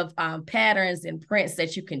of patterns and prints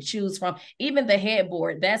that you can choose from. Even the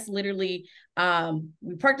headboard, that's literally,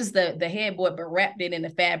 we purchased the headboard, but wrapped it in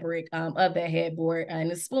the fabric of that headboard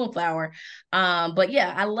and the Spoonflower. But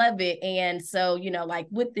yeah, I love it. And so, like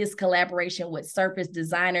with this collaboration with surface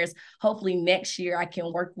designers, hopefully next year I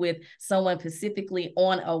can work with someone specifically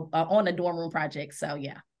on a dorm room project. So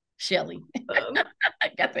yeah, Shelly.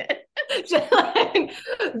 I got that.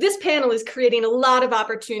 This panel is creating a lot of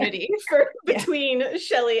opportunity between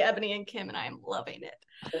Shelly, Ebony, and Kim, and I am loving it.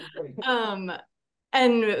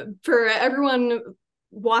 And for everyone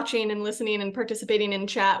watching and listening and participating in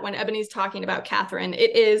chat, when Ebony's talking about Catherine,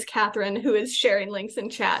 it is Catherine who is sharing links in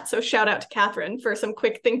chat. So shout out to Catherine for some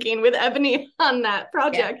quick thinking with Ebony on that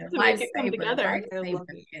project to make it come together.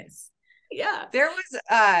 Yes. Yeah. There was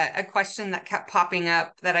a question that kept popping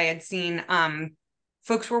up that I had seen.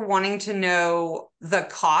 Folks were wanting to know the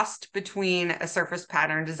cost between a surface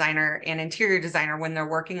pattern designer and interior designer when they're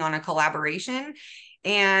working on a collaboration.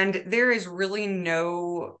 And there is really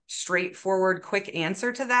no straightforward, quick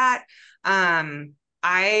answer to that.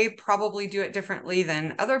 I probably do it differently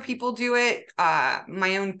than other people do it.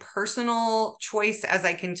 My own personal choice as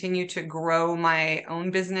I continue to grow my own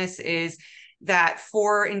business is that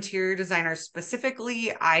for interior designers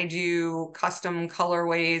specifically, I do custom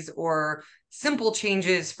colorways or simple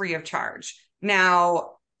changes free of charge.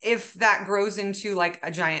 Now, if that grows into like a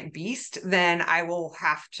giant beast, then I will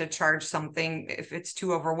have to charge something if it's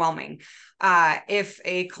too overwhelming. If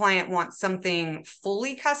a client wants something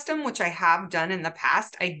fully custom, which I have done in the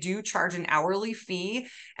past, I do charge an hourly fee,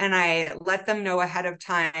 and I let them know ahead of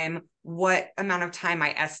time what amount of time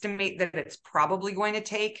I estimate that it's probably going to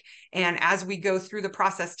take. And as we go through the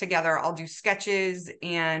process together, I'll do sketches,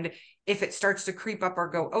 and if it starts to creep up or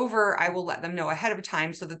go over, I will let them know ahead of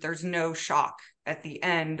time so that there's no shock at the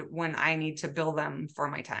end when I need to bill them for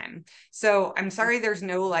my time. So I'm sorry, there's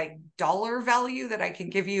no like dollar value that I can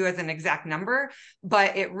give you as an exact number,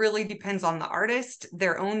 but it really depends on the artist,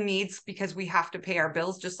 their own needs, because we have to pay our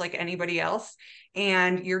bills just like anybody else,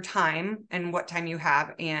 and your time and what time you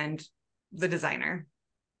have, and the designer.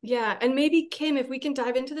 Yeah, and maybe Kim, if we can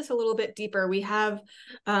dive into this a little bit deeper, we have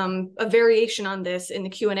a variation on this in the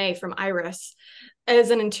Q&A from Iris. As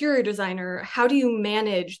an interior designer, how do you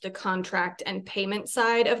manage the contract and payment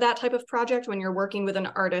side of that type of project when you're working with an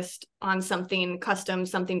artist on something custom,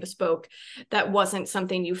 something bespoke that wasn't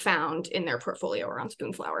something you found in their portfolio or on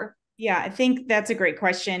Spoonflower? Yeah, I think that's a great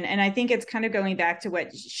question. And I think it's kind of going back to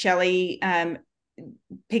what Shelly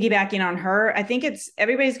piggybacking on her. I think it's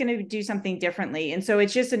everybody's going to do something differently, and so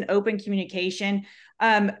it's just an open communication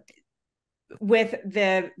with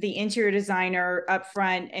the interior designer up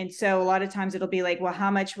front. And so a lot of times it'll be like, well,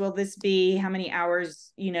 how much will this be? How many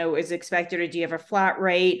hours is expected, or do you have a flat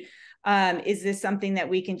rate? Is this something that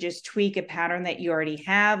we can just tweak a pattern that you already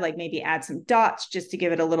have, like maybe add some dots just to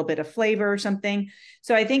give it a little bit of flavor or something?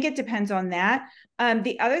 So I think it depends on that.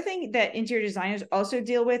 The other thing that interior designers also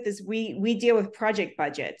deal with is we deal with project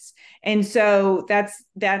budgets. And so that's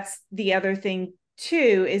the other thing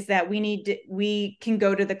too is that we can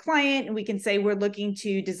go to the client and we can say, we're looking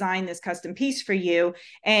to design this custom piece for you,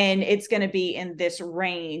 and it's going to be in this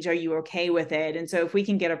range. Are you okay with it? And so if we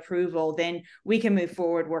can get approval, then we can move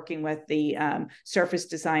forward working with the surface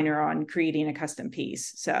designer on creating a custom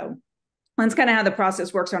piece. So that's kind of how the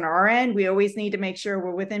process works on our end. We always need to make sure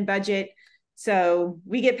we're within budget, so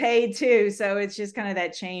we get paid too. So it's just kind of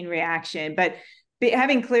that chain reaction. But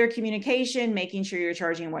having clear communication, making sure you're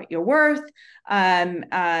charging what you're worth,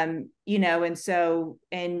 you know, and so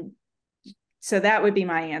that would be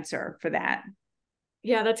my answer for that.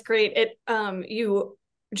 Yeah, that's great. You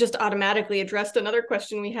just automatically addressed another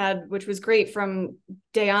question we had, which was great, from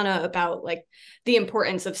Diana, about like the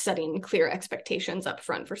importance of setting clear expectations up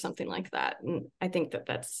front for something like that. And I think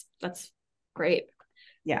that's great.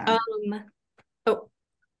 Yeah. Oh,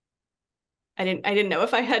 I didn't know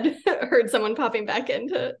if I had heard someone popping back in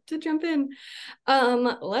to jump in.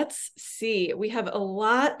 Let's see. We have a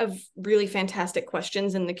lot of really fantastic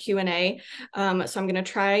questions in the Q&A. So I'm going to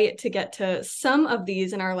try to get to some of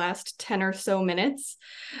these in our last 10 or so minutes.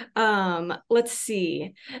 Let's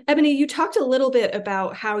see. Ebony, you talked a little bit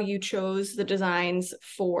about how you chose the designs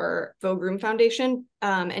for Vogue Room Foundation,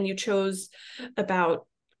 and you chose about,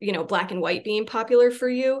 you know, black and white being popular for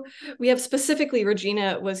you. We have specifically,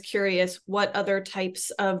 Regina was curious, what other types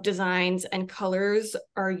of designs and colors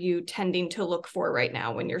are you tending to look for right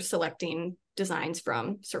now when you're selecting designs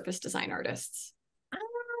from surface design artists?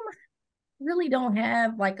 Really don't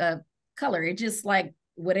have like a color. It just like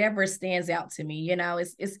whatever stands out to me, you know.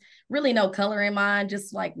 It's really no color in mind,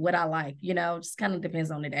 just like what I like, you know. Just kind of depends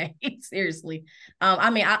on the day. Seriously. I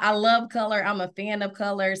mean, I love color. I'm a fan of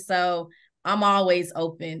color, so I'm always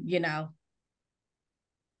open, you know.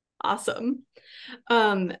 Awesome.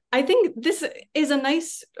 I think this is a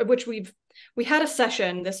nice, which we had a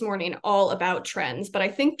session this morning all about trends, but I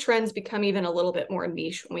think trends become even a little bit more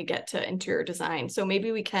niche when we get to interior design. So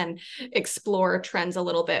maybe we can explore trends a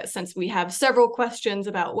little bit, since we have several questions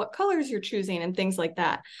about what colors you're choosing and things like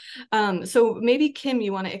that. So maybe Kim,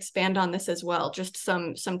 you want to expand on this as well, just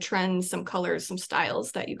some trends, some colors, some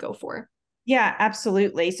styles that you go for. Yeah,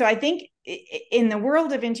 absolutely. So I think in the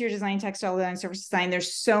world of interior design, textile design, surface design,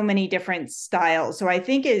 there's so many different styles. So I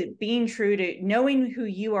think being true to knowing who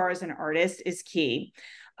you are as an artist is key.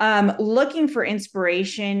 Looking for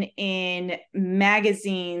inspiration in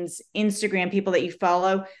magazines, Instagram, people that you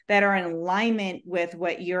follow that are in alignment with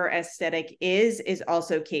what your aesthetic is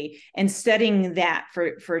also key. And studying that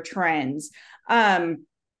for trends.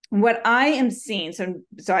 What I am seeing, so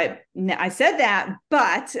I said that,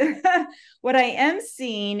 but what I am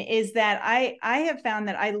seeing is that I have found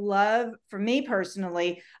that I love, for me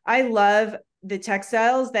personally, I love the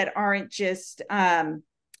textiles that aren't just the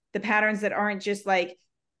patterns that aren't just like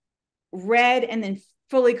red and then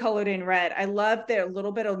fully colored in red. I love their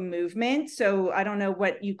little bit of movement. So I don't know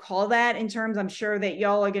what you call that in terms. I'm sure that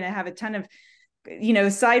y'all are going to have a ton of, you know,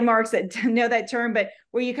 side marks that know that term, but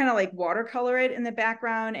where you kind of like watercolor it in the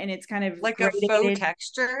background and it's kind of like gradated. a faux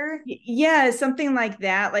texture. Yeah, something like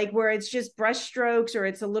that, like where it's just brush strokes or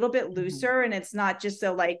it's a little bit looser and it's not just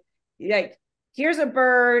so like here's a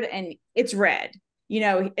bird and it's red, you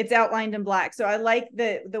know, it's outlined in black. So I like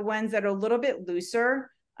the ones that are a little bit looser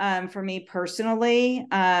for me personally.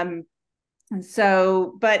 And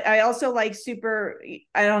so, but I also like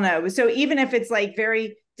I don't know. So even if it's like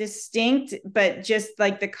very distinct, but just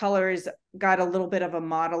like the colors got a little bit of a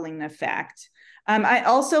modeling effect. I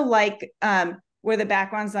also like where the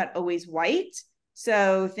background's not always white.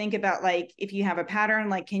 So think about like, if you have a pattern,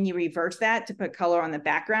 like, can you reverse that to put color on the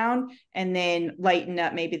background and then lighten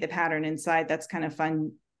up maybe the pattern inside? That's kind of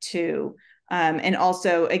fun too. And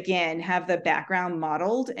also, again, have the background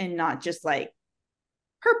modeled and not just like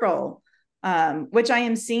purple, which I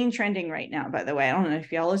am seeing trending right now, by the way. I don't know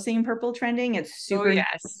if y'all are seeing purple trending. It's super,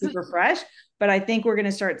 super fresh, but I think we're going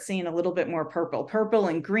to start seeing a little bit more purple. Purple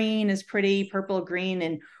and green is pretty. Purple, green,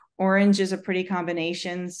 and orange is a pretty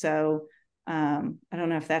combination. So I don't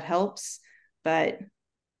know if that helps, but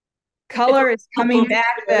color is coming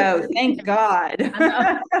back though. Thank God.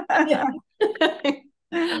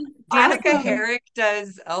 Danica Herrick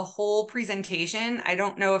does a whole presentation. I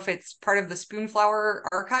don't know if it's part of the Spoonflower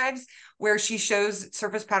archives, where she shows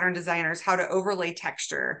surface pattern designers how to overlay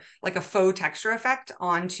texture, like a faux texture effect,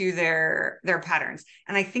 onto their patterns.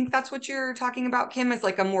 And I think that's what you're talking about, Kim, is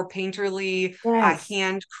like a more painterly,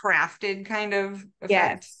 handcrafted kind of effect.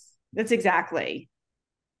 Yes, that's exactly.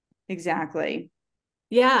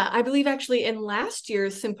 Yeah, I believe actually in last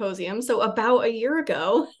year's symposium, so about a year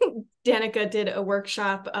ago, Danica did a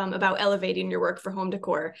workshop about elevating your work for home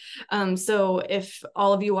decor. So if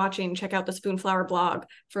all of you watching check out the Spoonflower blog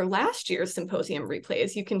for last year's symposium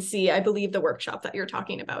replays, you can see, I believe, the workshop that you're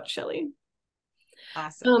talking about, Shelley.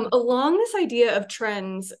 Awesome. Along this idea of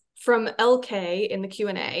trends from LK in the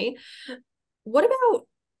Q&A, what about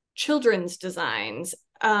children's designs?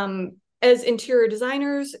 As interior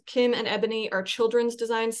designers, Kim and Ebony, are children's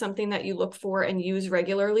designs something that you look for and use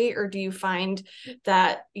regularly, or do you find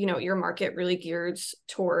that, you know, your market really gears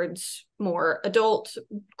towards more adult,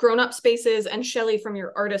 grown-up spaces? And Shelley, from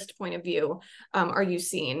your artist point of view, are you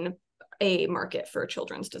seeing a market for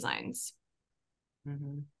children's designs?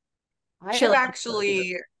 Mm-hmm.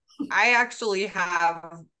 Shelley. I actually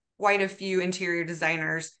have quite a few interior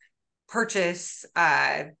designers purchase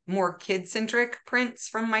more kid-centric prints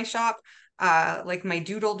from my shop, like my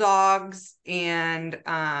doodle dogs, and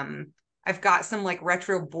I've got some like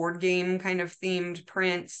retro board game kind of themed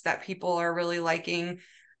prints that people are really liking.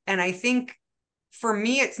 And I think for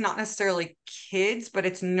me, it's not necessarily kids, but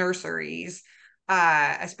it's nurseries.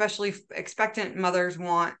 Especially expectant mothers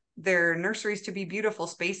want their nurseries to be beautiful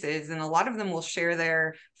spaces, and a lot of them will share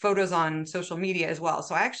their photos on social media as well.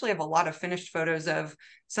 So I actually have a lot of finished photos of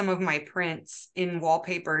some of my prints in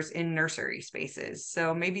wallpapers in nursery spaces.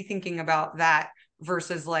 So maybe thinking about that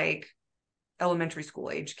versus like elementary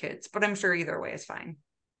school age kids, but I'm sure either way is fine.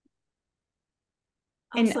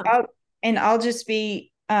 Awesome. And I'll just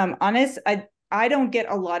be honest, I don't get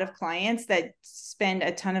a lot of clients that spend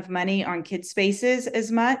a ton of money on kid spaces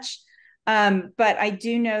as much. But I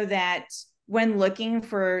do know that when looking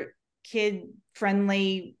for kid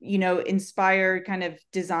friendly, you know, inspired kind of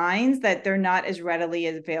designs, that they're not as readily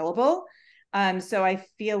available. So I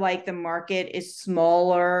feel like the market is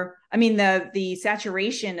smaller. I mean, the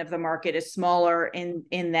saturation of the market is smaller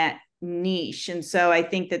in that niche. And so I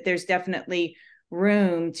think that there's definitely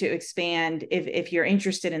room to expand if you're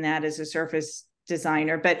interested in that as a surface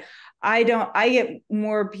designer. But I get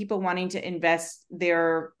more people wanting to invest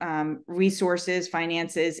their resources,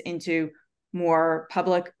 finances into more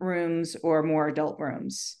public rooms or more adult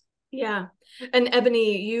rooms. Yeah. And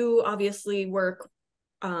Ebony, you obviously work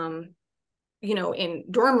you know, in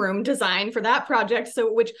dorm room design for that project.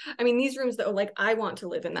 So, which, I mean, these rooms that, like, I want to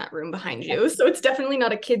live in that room behind you. So it's definitely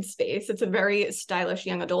not a kid space. It's a very stylish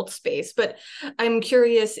young adult space. But I'm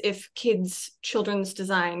curious if children's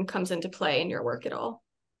design comes into play in your work at all.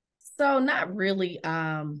 So not really.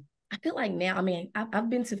 I feel like now, I mean,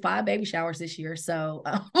 I've been to 5 baby showers this year. So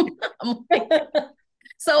I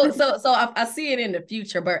see it in the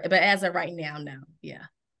future, but as of right now, no. Yeah.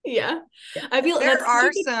 Yeah. Yeah. I feel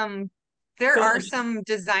There are some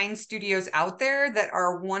design studios out there that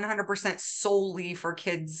are 100% solely for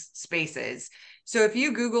kids spaces. So if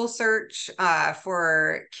you Google search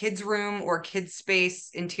for kids room or kids space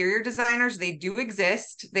interior designers, they do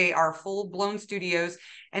exist. They are full-blown studios,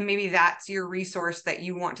 and maybe that's your resource that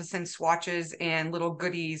you want to send swatches and little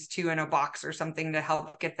goodies to in a box or something to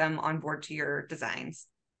help get them on board to your designs.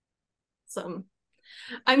 Awesome.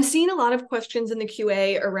 I'm seeing a lot of questions in the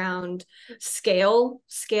QA around scale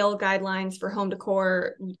guidelines for home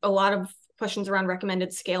decor, a lot of questions around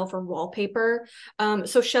recommended scale for wallpaper.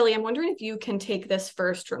 So Shelley, I'm wondering if you can take this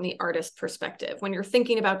first from the artist perspective. When you're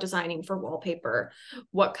thinking about designing for wallpaper,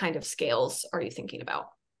 what kind of scales are you thinking about?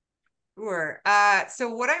 Sure. So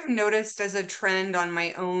what I've noticed as a trend on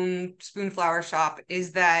my own Spoonflower shop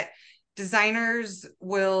is that designers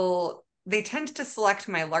they tend to select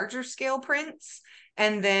my larger scale prints,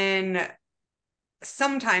 and then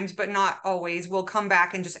sometimes, but not always, will come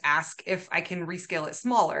back and just ask if I can rescale it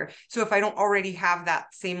smaller. So if I don't already have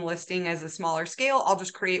that same listing as a smaller scale, I'll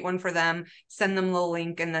just create one for them, send them the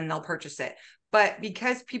link, and then they'll purchase it. But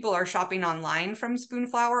because people are shopping online from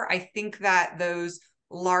Spoonflower, I think that those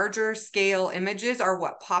larger scale images are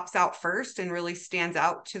what pops out first and really stands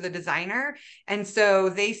out to the designer. And so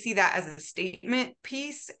they see that as a statement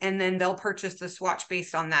piece, and then they'll purchase the swatch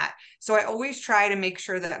based on that. So I always try to make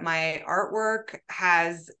sure that my artwork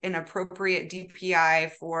has an appropriate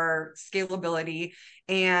DPI for scalability.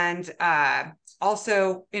 And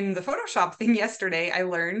also in the Photoshop thing yesterday, I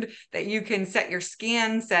learned that you can set your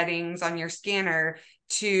scan settings on your scanner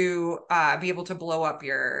to be able to blow up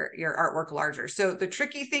your artwork larger. So the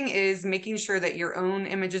tricky thing is making sure that your own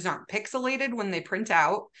images aren't pixelated when they print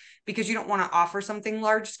out, because you don't want to offer something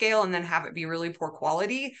large scale and then have it be really poor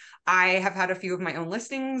quality. I have had a few of my own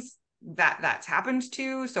listings that's happened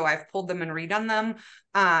to, so I've pulled them and redone them.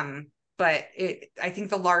 But I think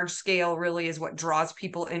the large scale really is what draws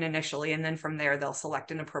people in initially, and then from there they'll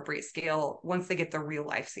select an appropriate scale once they get the real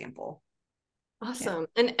life sample. Awesome.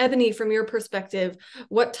 And Ebony, from your perspective,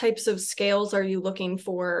 what types of scales are you looking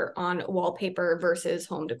for on wallpaper versus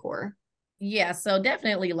home decor? Yeah, so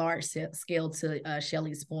definitely large scale to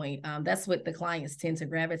Shelly's point. That's what the clients tend to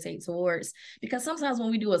gravitate towards, because sometimes when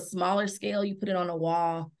we do a smaller scale, you put it on a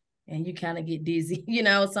wall and you kind of get dizzy,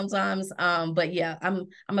 sometimes. But yeah, I'm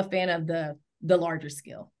a fan of the larger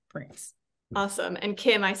scale prints. Awesome. And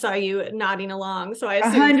Kim, I saw you nodding along, so I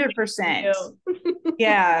assume 100%.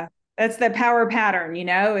 Yeah, that's the power pattern.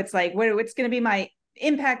 It's like, what's going to be my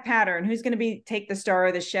impact pattern? Who's going to take the star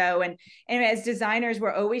of the show? And as designers,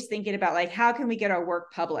 we're always thinking about like, how can we get our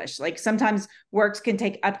work published? Like sometimes works can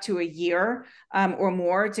take up to a year or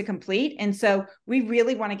more to complete. And so we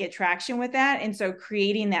really want to get traction with that. And so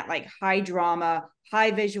creating that like high drama,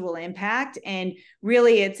 high visual impact. And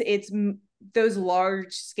really it's those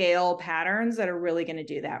large scale patterns that are really going to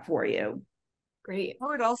do that for you. Great. I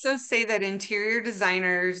would also say that interior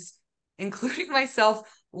designers, including myself,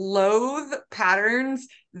 loathe patterns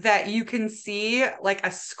that you can see like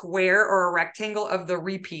a square or a rectangle of the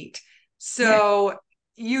repeat. So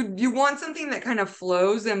you want something that kind of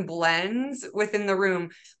flows and blends within the room.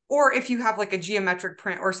 Or if you have like a geometric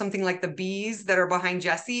print or something like the bees that are behind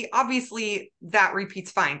Jessie, obviously that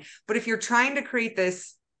repeats fine. But if you're trying to create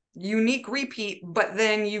this unique repeat, but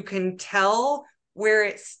then you can tell where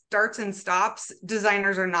it starts and stops,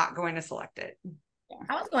 designers are not going to select it.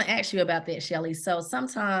 I was going to ask you about that, Shelly. So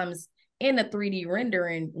sometimes in the 3D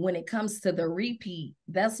rendering, when it comes to the repeat,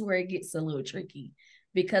 that's where it gets a little tricky,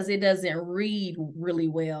 because it doesn't read really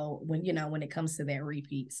well when it comes to that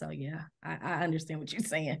repeat. So yeah, I understand what you're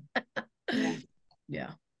saying.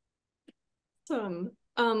 Yeah.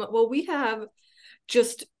 Well, we have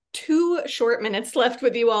just 2 short minutes left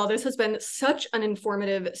with you all. This has been such an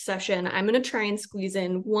informative session. I'm going to try and squeeze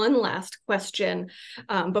in one last question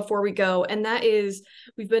before we go. And that is,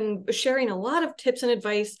 we've been sharing a lot of tips and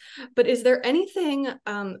advice, but is there anything,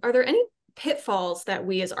 are there any pitfalls that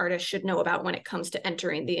we as artists should know about when it comes to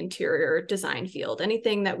entering the interior design field?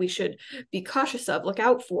 Anything that we should be cautious of, look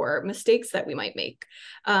out for, mistakes that we might make?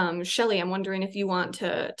 Shelly, I'm wondering if you want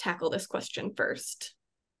to tackle this question first.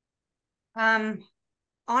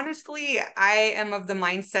 Honestly, I am of the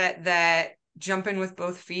mindset that jump in with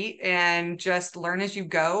both feet and just learn as you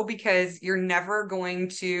go, because you're never going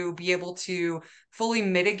to be able to fully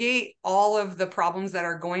mitigate all of the problems that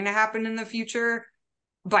are going to happen in the future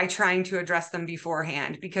by trying to address them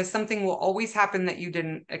beforehand, because something will always happen that you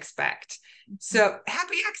didn't expect. So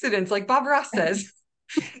happy accidents, like Bob Ross says.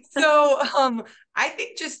 So I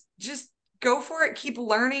think just go for it, keep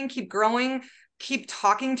learning, keep growing. Keep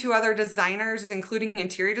talking to other designers, including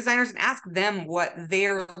interior designers, and ask them what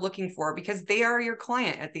they're looking for, because they are your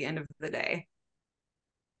client at the end of the day.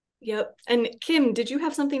 Yep. And Kim, did you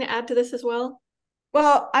have something to add to this as well?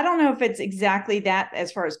 Well, I don't know if it's exactly that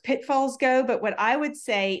as far as pitfalls go, but what I would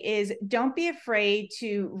say is don't be afraid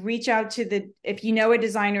to reach out to if you know a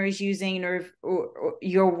designer is using or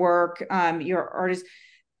your work, your artist,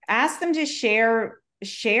 ask them to share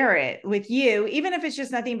it with you, even if it's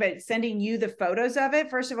just nothing but sending you the photos of it.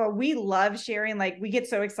 First of all, we love sharing, like we get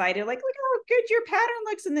so excited, like, look how good your pattern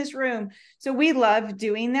looks in this room. So we love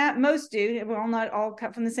doing that. Most do. We're all not all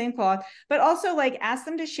cut from the same cloth, but also like ask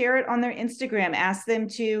them to share it on their Instagram. Ask them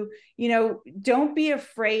to, don't be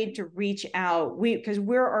afraid to reach out. Because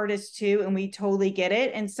we're artists too, and we totally get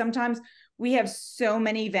it. And sometimes we have so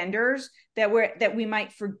many vendors that we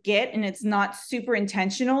might forget, and it's not super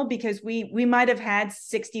intentional, because we might have had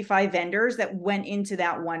 65 vendors that went into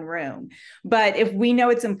that one room. But if we know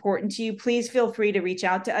it's important to you, please feel free to reach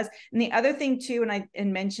out to us. And the other thing too, and I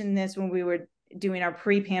mentioned this when we were doing our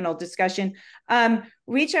pre-panel discussion,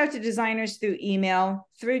 reach out to designers through email,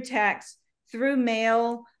 through text, through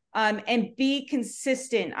mail, and be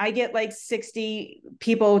consistent. I get like 60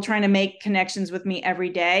 people trying to make connections with me every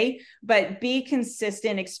day, but be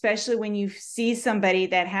consistent, especially when you see somebody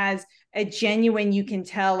that has a genuine, you can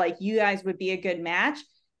tell like you guys would be a good match.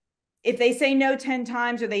 If they say no 10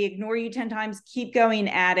 times or they ignore you 10 times, keep going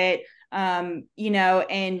at it. And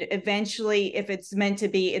eventually if it's meant to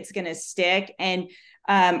be, it's going to stick. And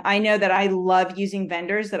I know that I love using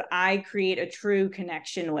vendors that I create a true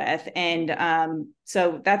connection with. And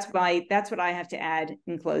so that's what I have to add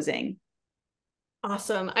in closing.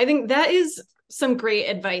 Awesome. I think that is some great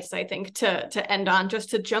advice, I think, to end on, just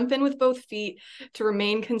to jump in with both feet, to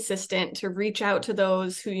remain consistent, to reach out to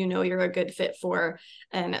those who you know you're a good fit for.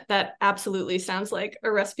 And that absolutely sounds like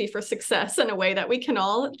a recipe for success in a way that we can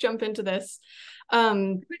all jump into this.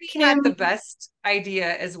 Kim had the best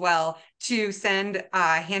idea as well, to send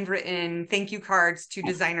handwritten thank you cards to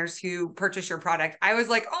designers who purchase your product. I was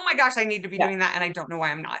like, oh my gosh, I need to be doing that, and I don't know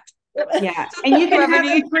why I'm not. Yeah. So And you thank you, can have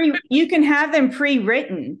Ebony. you can have them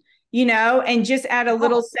pre-written, you know, and just add a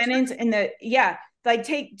little sentence in the, yeah, like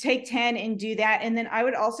take 10 and do that. And then I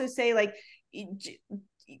would also say like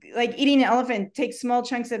eating an elephant, take small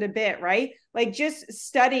chunks at a bit, right? Like just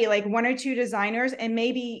study like one or two designers, and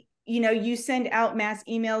maybe, you know, you send out mass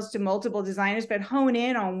emails to multiple designers, but hone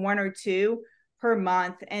in on one or two per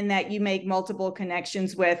month, and that you make multiple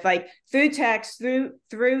connections with, like through text,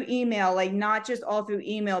 through email, like not just all through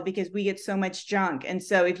email, because we get so much junk. And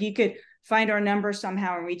so if you could find our number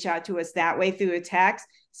somehow and reach out to us that way through a text,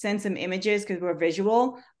 send some images because we're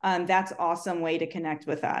visual, that's awesome way to connect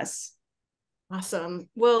with us. Awesome.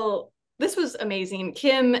 Well, this was amazing.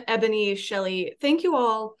 Kim, Ebony, Shelly, thank you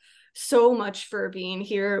all so much for being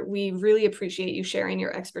here. We really appreciate you sharing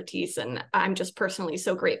your expertise, and I'm just personally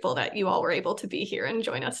so grateful that you all were able to be here and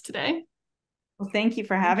join us today. Well, thank you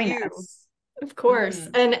for having us. Of course.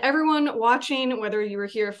 And everyone watching, whether you were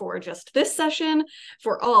here for just this session,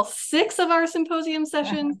 for all 6 of our symposium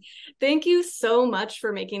sessions, thank you so much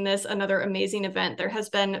for making this another amazing event. There has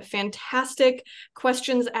been fantastic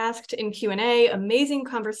questions asked in Q&A, amazing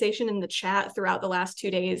conversation in the chat throughout the last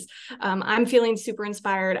 2 days. I'm feeling super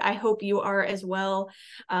inspired. I hope you are as well.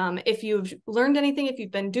 If you've learned anything, if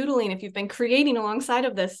you've been doodling, if you've been creating alongside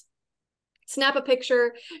of this, snap a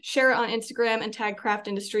picture, share it on Instagram, and tag Craft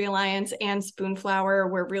Industry Alliance and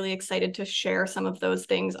Spoonflower. We're really excited to share some of those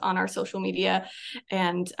things on our social media,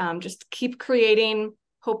 and just keep creating.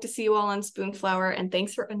 Hope to see you all on Spoonflower, and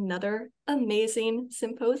thanks for another amazing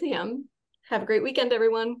symposium. Have a great weekend,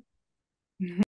 everyone.